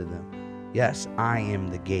listen to them. Yes, I am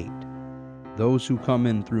the gate. Those who come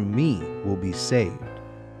in through me will be saved.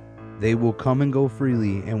 They will come and go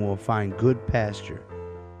freely and will find good pasture.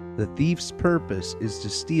 The thief's purpose is to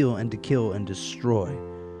steal and to kill and destroy.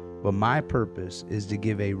 But my purpose is to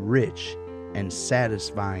give a rich and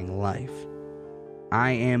satisfying life.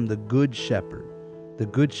 I am the good shepherd. The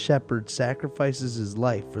good shepherd sacrifices his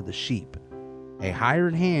life for the sheep. A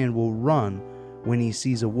hired hand will run when he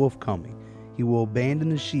sees a wolf coming. He will abandon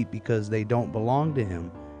the sheep because they don't belong to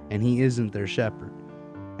him, and he isn't their shepherd.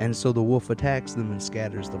 And so the wolf attacks them and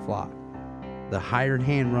scatters the flock. The hired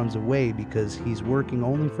hand runs away because he's working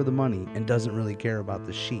only for the money and doesn't really care about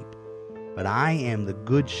the sheep. But I am the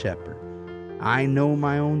good shepherd. I know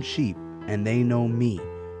my own sheep, and they know me,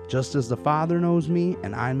 just as the Father knows me,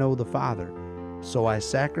 and I know the Father. So I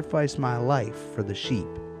sacrifice my life for the sheep.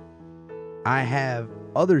 I have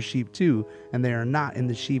other sheep too, and they are not in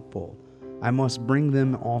the sheepfold. I must bring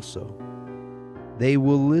them also. They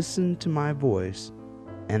will listen to my voice,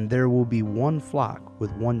 and there will be one flock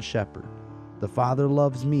with one shepherd. The Father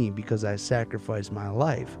loves me because I sacrifice my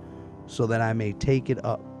life so that I may take it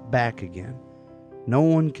up back again. No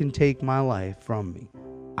one can take my life from me.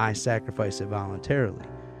 I sacrifice it voluntarily,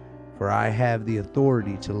 for I have the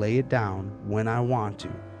authority to lay it down when I want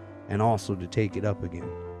to, and also to take it up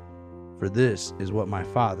again. For this is what my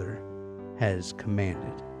Father has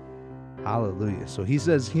commanded. Hallelujah. So he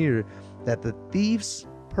says here that the thief's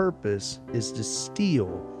purpose is to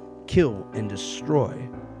steal, kill, and destroy.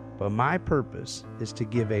 But my purpose is to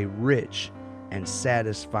give a rich and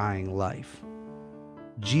satisfying life.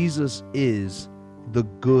 Jesus is the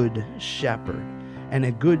good shepherd, and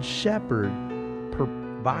a good shepherd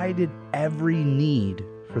provided every need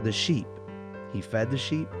for the sheep. He fed the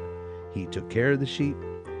sheep, he took care of the sheep,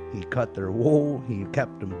 he cut their wool, he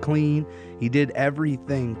kept them clean, he did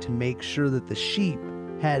everything to make sure that the sheep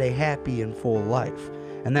had a happy and full life.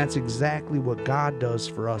 And that's exactly what God does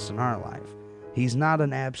for us in our life. He's not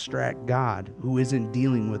an abstract God who isn't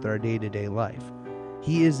dealing with our day-to-day life.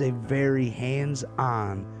 He is a very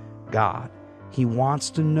hands-on God. He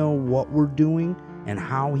wants to know what we're doing and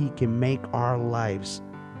how he can make our lives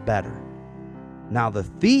better. Now, the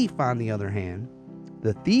thief, on the other hand,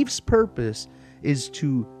 the thief's purpose is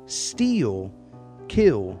to steal,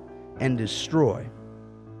 kill, and destroy.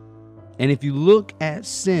 And if you look at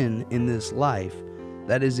sin in this life,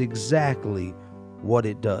 that is exactly what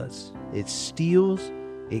it does. It steals,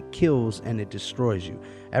 it kills, and it destroys you.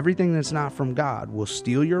 Everything that's not from God will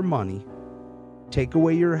steal your money, take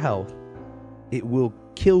away your health. It will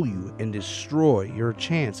kill you and destroy your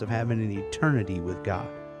chance of having an eternity with God.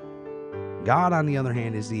 God, on the other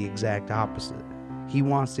hand, is the exact opposite. He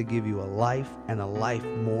wants to give you a life, and a life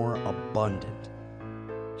more abundant.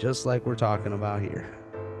 Just like we're talking about here.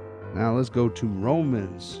 Now let's go to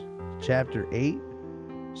Romans chapter 8,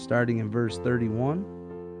 starting in verse 31.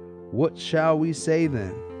 What shall we say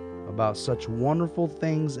then about such wonderful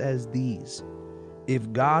things as these?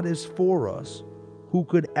 If God is for us, who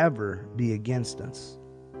could ever be against us?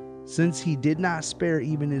 Since he did not spare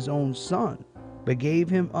even his own son, but gave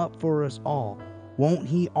him up for us all, won't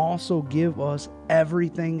he also give us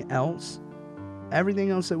everything else?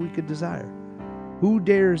 Everything else that we could desire. Who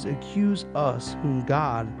dares accuse us whom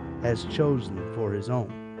God has chosen for his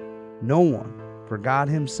own? No one, for God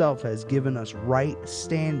himself has given us right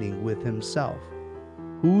standing with himself.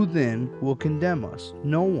 Who then will condemn us?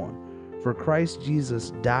 No one, for Christ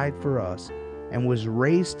Jesus died for us and was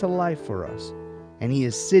raised to life for us, and he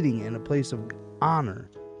is sitting in a place of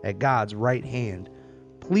honor at God's right hand,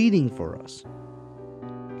 pleading for us.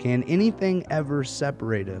 Can anything ever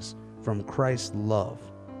separate us from Christ's love?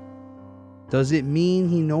 Does it mean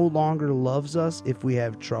he no longer loves us if we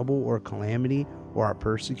have trouble or calamity, or are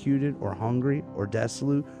persecuted, or hungry, or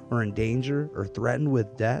desolate, or in danger, or threatened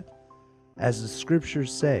with death? As the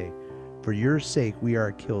scriptures say, for your sake we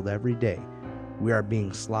are killed every day. We are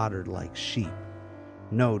being slaughtered like sheep.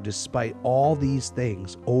 No, despite all these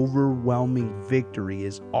things, overwhelming victory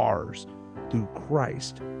is ours through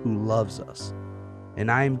Christ who loves us.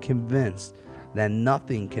 And I am convinced that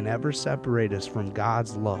nothing can ever separate us from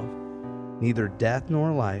God's love. Neither death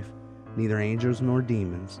nor life, neither angels nor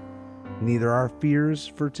demons, neither our fears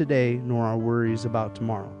for today nor our worries about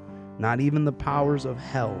tomorrow. Not even the powers of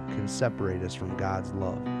hell can separate us from God's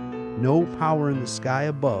love. No power in the sky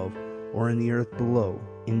above or in the earth below,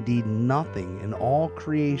 indeed nothing in all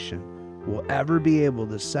creation, will ever be able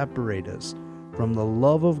to separate us from the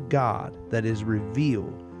love of God that is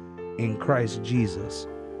revealed in Christ Jesus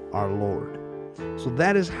our Lord. So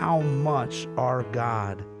that is how much our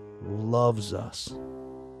God loves us.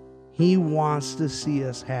 He wants to see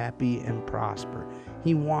us happy and prosper.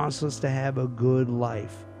 He wants us to have a good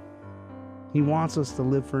life. He wants us to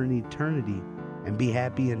live for an eternity and be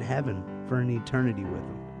happy in heaven for an eternity with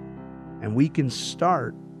him. And we can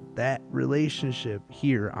start that relationship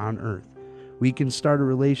here on earth. We can start a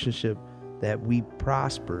relationship that we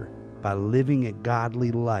prosper by living a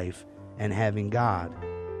godly life and having God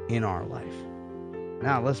in our life.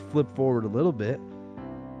 Now let's flip forward a little bit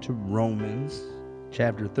to Romans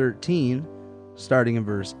chapter 13, starting in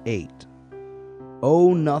verse 8.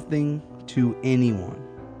 Owe nothing to anyone.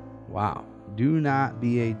 Wow. Do not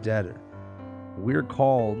be a debtor. We're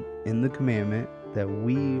called in the commandment that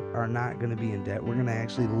we are not going to be in debt. We're going to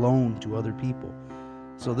actually loan to other people.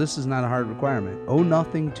 So this is not a hard requirement. Owe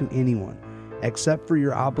nothing to anyone except for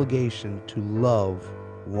your obligation to love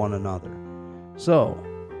one another. So,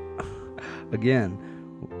 again,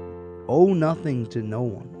 owe nothing to no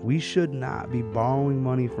one. We should not be borrowing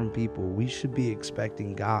money from people. We should be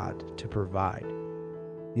expecting God to provide.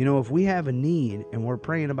 You know, if we have a need and we're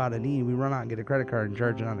praying about a need, we run out and get a credit card and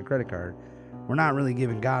charge it on the credit card, we're not really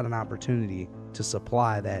giving God an opportunity to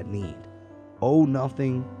supply that need. Owe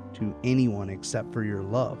nothing to anyone except for your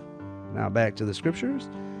love. Now back to the scriptures.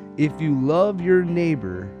 If you love your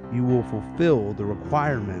neighbor, you will fulfill the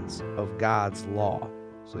requirements of God's law.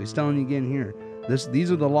 So he's telling you again here,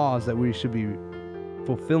 these are the laws that we should be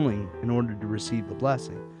fulfilling in order to receive the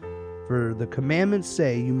blessing. For the commandments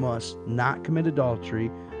say you must not commit adultery,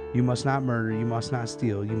 you must not murder, you must not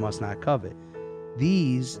steal, you must not covet.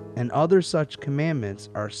 These and other such commandments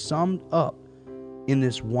are summed up in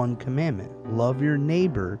this one commandment: love your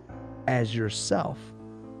neighbor as yourself.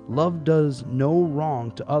 Love does no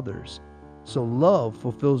wrong to others, so love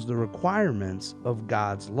fulfills the requirements of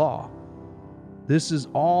God's law. This is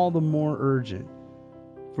all the more urgent,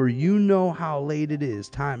 for you know how late it is,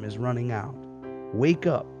 time is running out. Wake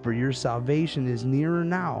up, for your salvation is nearer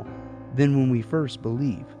now than when we first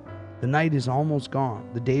believed. The night is almost gone.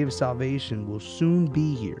 The day of salvation will soon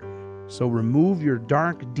be here. So remove your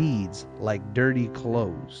dark deeds like dirty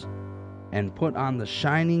clothes and put on the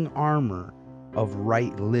shining armor of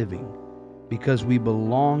right living. Because we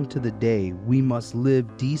belong to the day, we must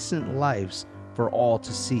live decent lives for all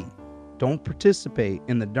to see. Don't participate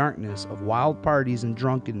in the darkness of wild parties and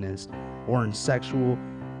drunkenness, or in sexual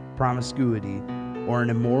promiscuity, or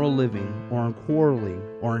in immoral living, or in quarreling,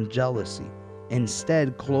 or in jealousy.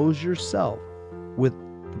 Instead, clothe yourself with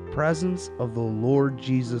the presence of the Lord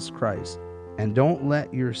Jesus Christ, and don't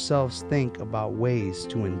let yourselves think about ways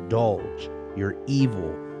to indulge your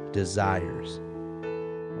evil desires.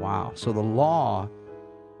 Wow. So the law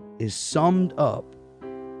is summed up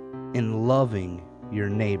in loving your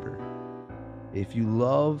neighbor. If you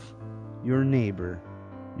love your neighbor,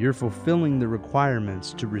 you're fulfilling the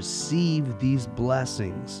requirements to receive these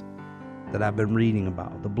blessings that I've been reading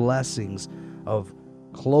about, the blessings of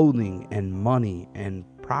clothing and money and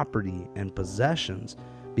property and possessions,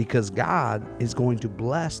 because God is going to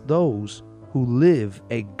bless those who live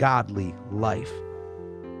a godly life.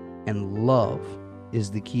 And love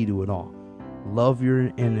is the key to it all. Love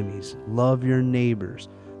your enemies, love your neighbors,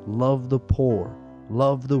 love the poor,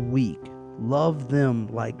 love the weak, love them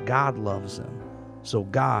like God loves them, so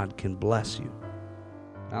God can bless you.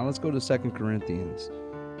 Now let's go to 2 Corinthians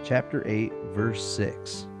chapter 8, verse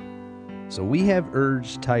 6. So we have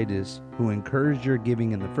urged Titus, who encouraged your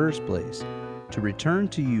giving in the first place, to return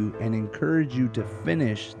to you and encourage you to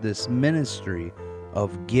finish this ministry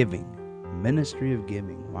of giving. Ministry of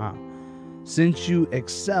giving. Wow. Since you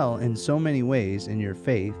excel in so many ways in your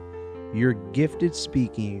faith, your gifted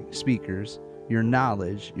speakers, your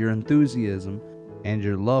knowledge, your enthusiasm, and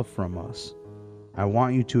your love from us, I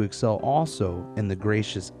want you to excel also in the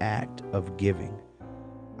gracious act of giving.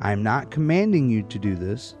 I am not commanding you to do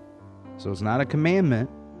this, so it's not a commandment.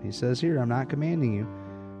 He says here, I'm not commanding you,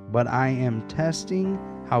 but I am testing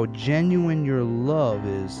how genuine your love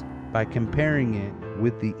is by comparing it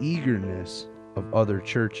with the eagerness of other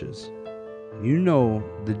churches. You know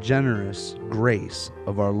the generous grace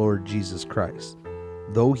of our Lord Jesus Christ.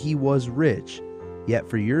 Though he was rich, yet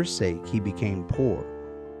for your sake he became poor,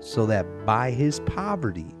 so that by his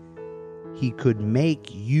poverty he could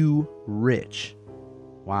make you rich.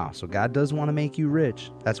 Wow, so God does want to make you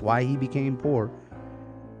rich. That's why he became poor.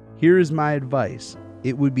 Here is my advice.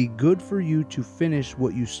 It would be good for you to finish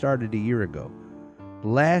what you started a year ago.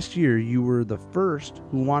 Last year you were the first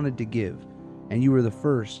who wanted to give, and you were the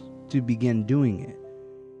first to begin doing it.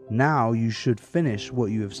 Now you should finish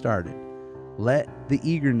what you have started. Let the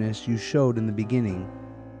eagerness you showed in the beginning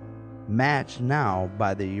match now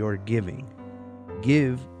by your giving.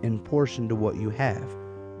 Give in portion to what you have.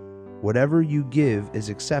 Whatever you give is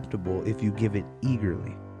acceptable if you give it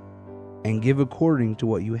eagerly. And give according to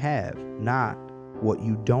what you have, not what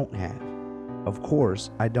you don't have. Of course,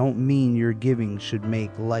 I don't mean your giving should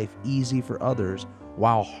make life easy for others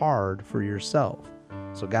while hard for yourself.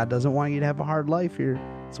 So God doesn't want you to have a hard life here.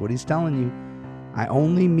 That's what he's telling you. I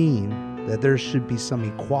only mean that there should be some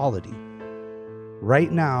equality.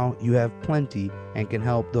 Right now, you have plenty and can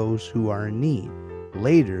help those who are in need.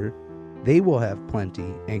 Later, they will have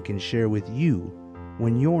plenty and can share with you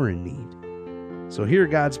when you're in need. So here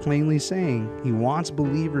God's plainly saying he wants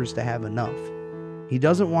believers to have enough. He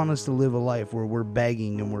doesn't want us to live a life where we're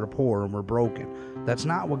begging and we're poor and we're broken. That's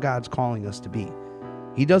not what God's calling us to be.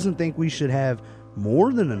 He doesn't think we should have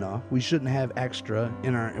more than enough. We shouldn't have extra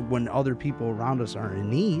when other people around us are in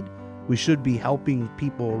need. We should be helping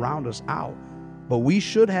people around us out. But we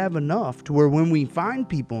should have enough to where when we find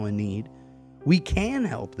people in need, we can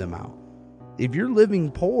help them out. If you're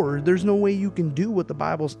living poor, there's no way you can do what the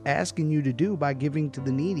Bible's asking you to do by giving to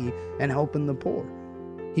the needy and helping the poor.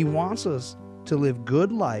 He wants us to live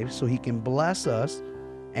good life so he can bless us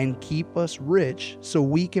and keep us rich so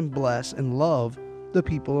we can bless and love the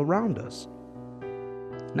people around us.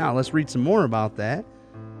 Now let's read some more about that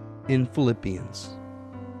in Philippians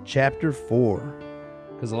chapter 4.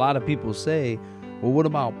 Because a lot of people say, well, what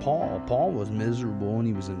about Paul? Paul was miserable and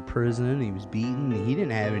he was in prison, he was beaten, and he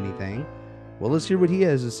didn't have anything. Well, let's hear what he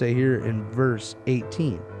has to say here in verse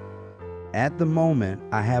 18. At the moment,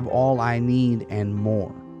 I have all I need and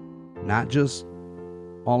more. Not just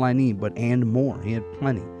all I need, but and more. He had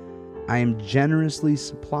plenty. I am generously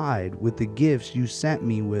supplied with the gifts you sent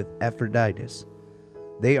me with Epaphroditus.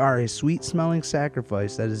 They are a sweet-smelling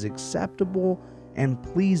sacrifice that is acceptable and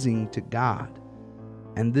pleasing to God.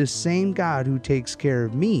 And this same God who takes care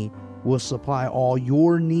of me will supply all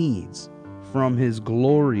your needs from his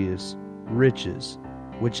glorious riches,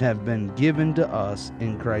 which have been given to us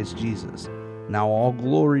in Christ Jesus. Now all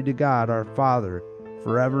glory to God our Father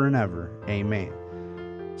forever and ever. Amen.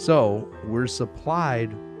 So we're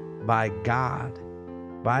supplied by God.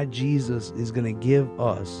 By Jesus is going to give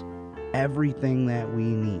us everything that we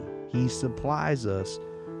need. He supplies us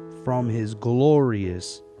from his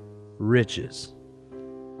glorious riches.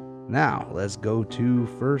 Now let's go to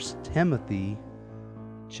 1 Timothy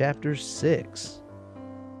chapter 6.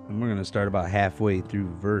 And we're going to start about halfway through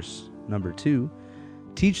verse number 2.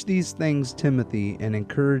 Teach these things, Timothy, and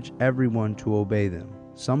encourage everyone to obey them.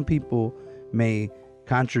 Some people may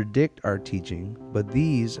contradict our teaching, but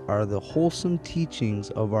these are the wholesome teachings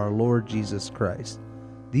of our Lord Jesus Christ.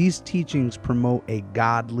 These teachings promote a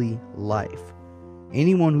godly life.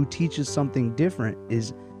 Anyone who teaches something different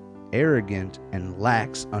is arrogant and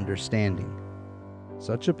lacks understanding.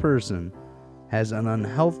 Such a person has an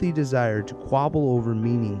unhealthy desire to quabble over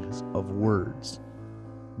meanings of words.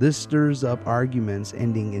 This stirs up arguments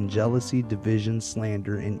ending in jealousy, division,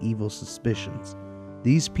 slander, and evil suspicions.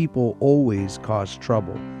 These people always cause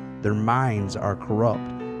trouble. Their minds are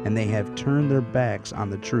corrupt, and they have turned their backs on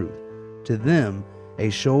the truth. To them, a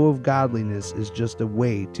show of godliness is just a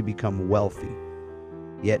way to become wealthy.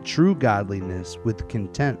 Yet true godliness with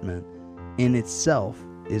contentment in itself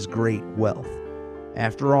is great wealth.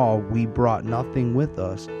 After all, we brought nothing with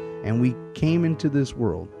us, and we came into this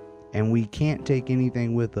world, and we can't take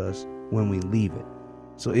anything with us when we leave it.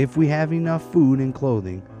 So if we have enough food and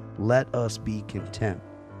clothing, let us be content.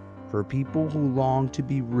 For people who long to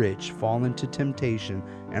be rich fall into temptation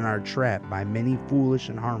and are trapped by many foolish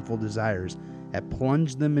and harmful desires that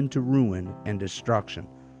plunge them into ruin and destruction.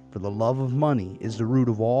 For the love of money is the root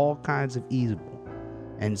of all kinds of evil,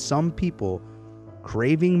 and some people,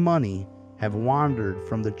 craving money, have wandered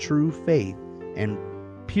from the true faith and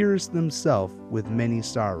pierced themselves with many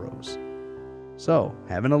sorrows. So,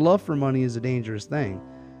 having a love for money is a dangerous thing,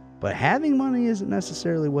 but having money isn't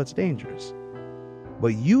necessarily what's dangerous.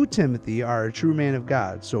 But you, Timothy, are a true man of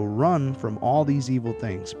God, so run from all these evil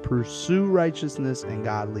things. Pursue righteousness and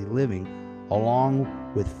godly living,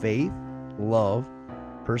 along with faith, love,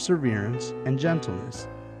 perseverance, and gentleness.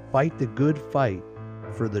 Fight the good fight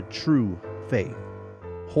for the true faith.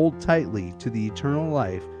 Hold tightly to the eternal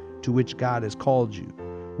life to which God has called you,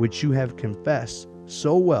 which you have confessed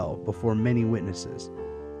so well before many witnesses.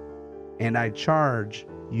 And I charge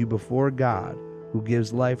you before God, who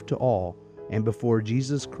gives life to all, and before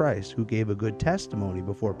Jesus Christ, who gave a good testimony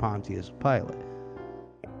before Pontius Pilate,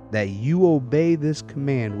 that you obey this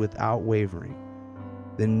command without wavering.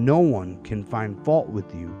 Then no one can find fault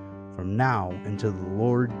with you from now until the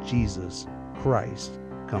Lord Jesus Christ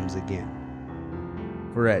comes again.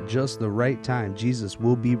 For at just the right time, Jesus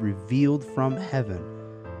will be revealed from heaven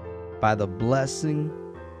by the blessing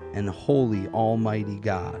and holy Almighty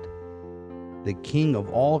God, the King of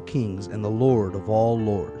all kings and the Lord of all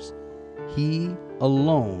lords. He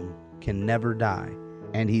alone can never die,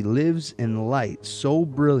 and he lives in light so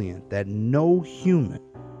brilliant that no human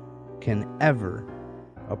can ever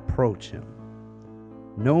approach him.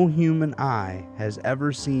 No human eye has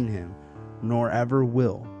ever seen him, nor ever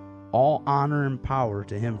will. All honor and power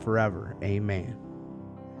to him forever. Amen.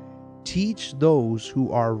 Teach those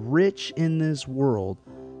who are rich in this world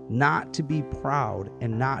not to be proud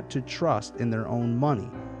and not to trust in their own money,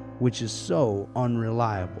 which is so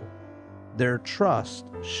unreliable. Their trust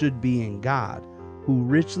should be in God, who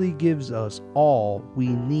richly gives us all we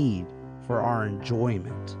need for our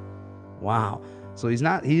enjoyment. Wow. So he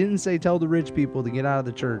didn't say tell the rich people to get out of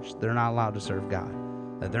the church. They're not allowed to serve God,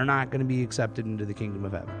 that they're not going to be accepted into the kingdom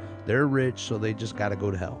of heaven. They're rich, so they just got to go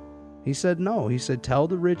to hell. He said no. He said tell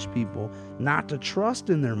the rich people not to trust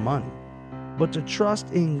in their money, but to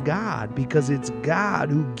trust in God, because it's God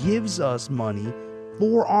who gives us money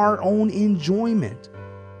for our own enjoyment,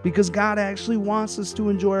 because God actually wants us to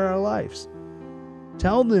enjoy our lives.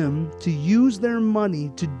 Tell them to use their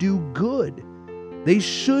money to do good. They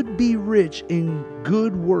should be rich in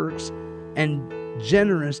good works and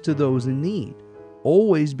generous to those in need,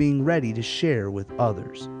 always being ready to share with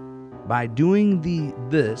others. By doing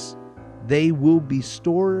this, they will be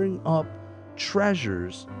storing up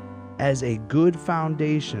treasures as a good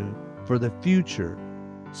foundation for the future,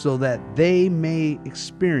 so that they may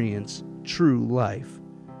experience true life.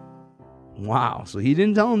 Wow. So he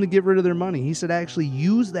didn't tell them to get rid of their money. He said actually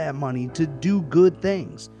use that money to do good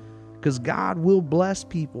things, because God will bless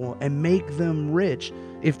people and make them rich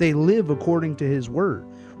if they live according to his word.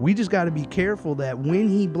 We just got to be careful that when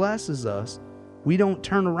he blesses us, we don't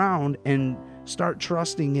turn around and start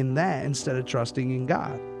trusting in that instead of trusting in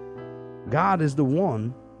God. God is the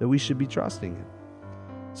one that we should be trusting in.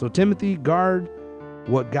 So Timothy, guard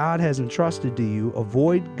what God has entrusted to you.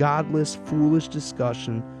 Avoid godless, foolish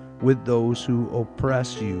discussion with those who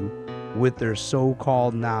oppress you with their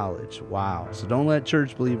so-called knowledge. Wow. So don't let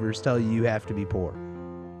church believers tell you you have to be poor.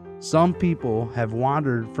 Some people have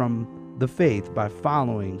wandered from the faith by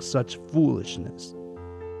following such foolishness.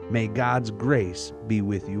 May God's grace be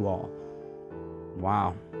with you all.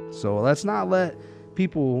 Wow. So let's not let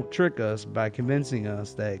people trick us by convincing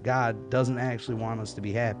us that God doesn't actually want us to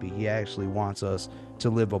be happy. He actually wants us to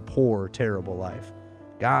live a poor, terrible life.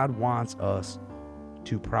 God wants us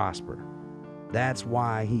to prosper. That's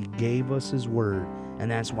why he gave us his word, and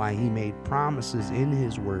that's why he made promises in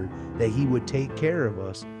his word that he would take care of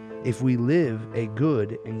us if we live a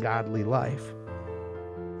good and godly life.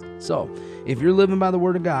 So, if you're living by the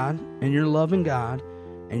word of God, and you're loving God,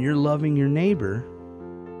 and you're loving your neighbor,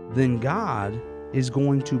 then God is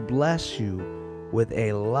going to bless you with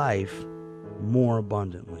a life more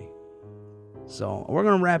abundantly. So we're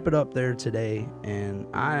going to wrap it up there today, and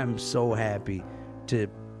I am so happy to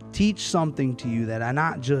teach something to you that I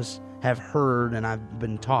not just have heard and I've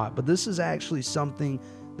been taught, but this is actually something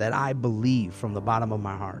that I believe from the bottom of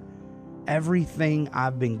my heart. Everything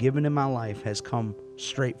I've been given in my life has come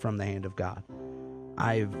straight from the hand of God.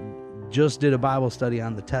 I've just did a Bible study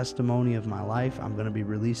on the testimony of my life. I'm going to be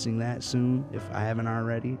releasing that soon if I haven't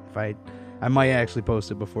already. I might actually post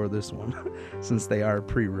it before this one since they are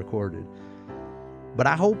pre-recorded. But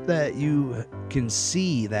I hope that you can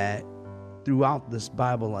see that throughout this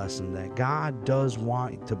Bible lesson that God does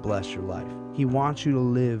want to bless your life. He wants you to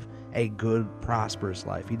live a good, prosperous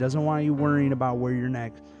life. He doesn't want you worrying about where your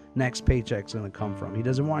next paycheck's going to come from. He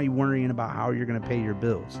doesn't want you worrying about how you're going to pay your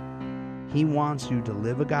bills. He wants you to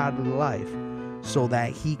live a godly life so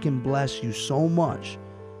that He can bless you so much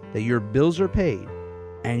that your bills are paid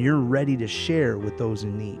and you're ready to share with those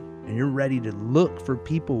in need. And you're ready to look for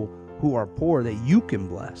people who are poor that you can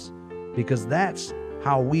bless, because that's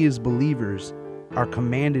how we as believers are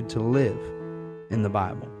commanded to live in the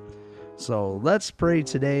Bible. So let's pray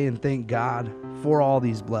today and thank God for all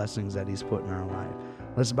these blessings that He's put in our life.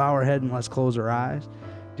 Let's bow our head and let's close our eyes.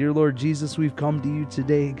 Dear Lord Jesus, we've come to you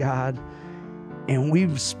today, God, and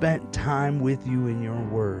we've spent time with you in your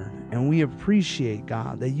word. And we appreciate,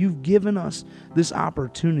 God, that you've given us this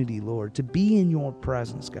opportunity, Lord, to be in your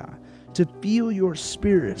presence, God, to feel your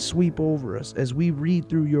spirit sweep over us as we read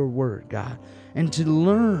through your word, God, and to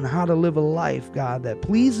learn how to live a life, God, that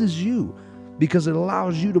pleases you, because it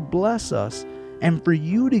allows you to bless us and for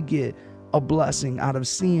you to get a blessing out of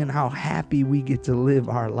seeing how happy we get to live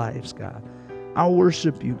our lives, God. I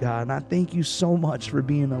worship you, God, and I thank you so much for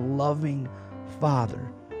being a loving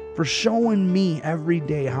Father, for showing me every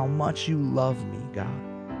day how much you love me, God.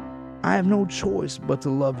 I have no choice but to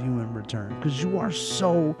love you in return, because you are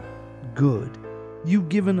so good. You've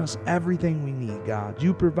given us everything we need, God.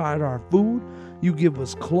 You provide our food. You give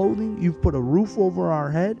us clothing. You've put a roof over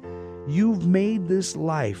our head. You've made this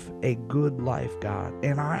life a good life, God,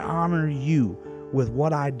 and I honor you with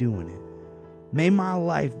what I do in it. May my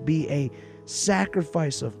life be a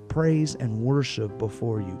sacrifice of praise and worship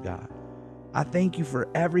before you, God. I thank you for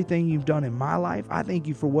everything you've done in my life. I thank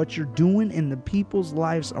you for what you're doing in the people's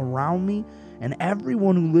lives around me and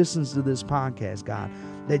everyone who listens to this podcast, God,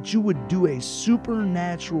 that you would do a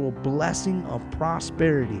supernatural blessing of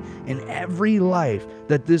prosperity in every life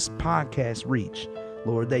that this podcast reach.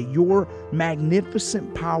 Lord, that your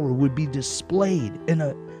magnificent power would be displayed in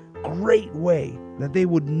a great way, that they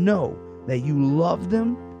would know that you love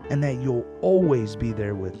them and that you'll always be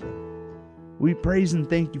there with them. We praise and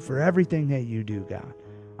thank you for everything that you do, God.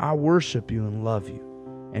 I worship you and love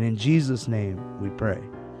you. And in Jesus' name we pray.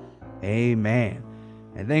 Amen.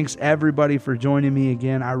 And thanks everybody for joining me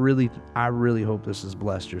again. I really hope this has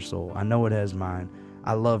blessed your soul. I know it has mine.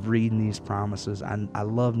 I love reading these promises. I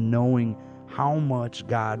love knowing how much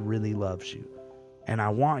God really loves you. And I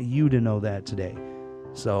want you to know that today.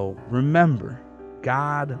 So remember,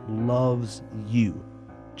 God loves you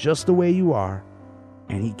just the way you are,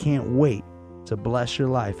 and He can't wait to bless your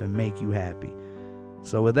life and make you happy.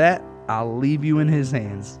 So with that, I'll leave you in His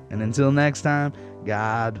hands. And until next time,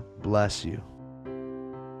 God bless you.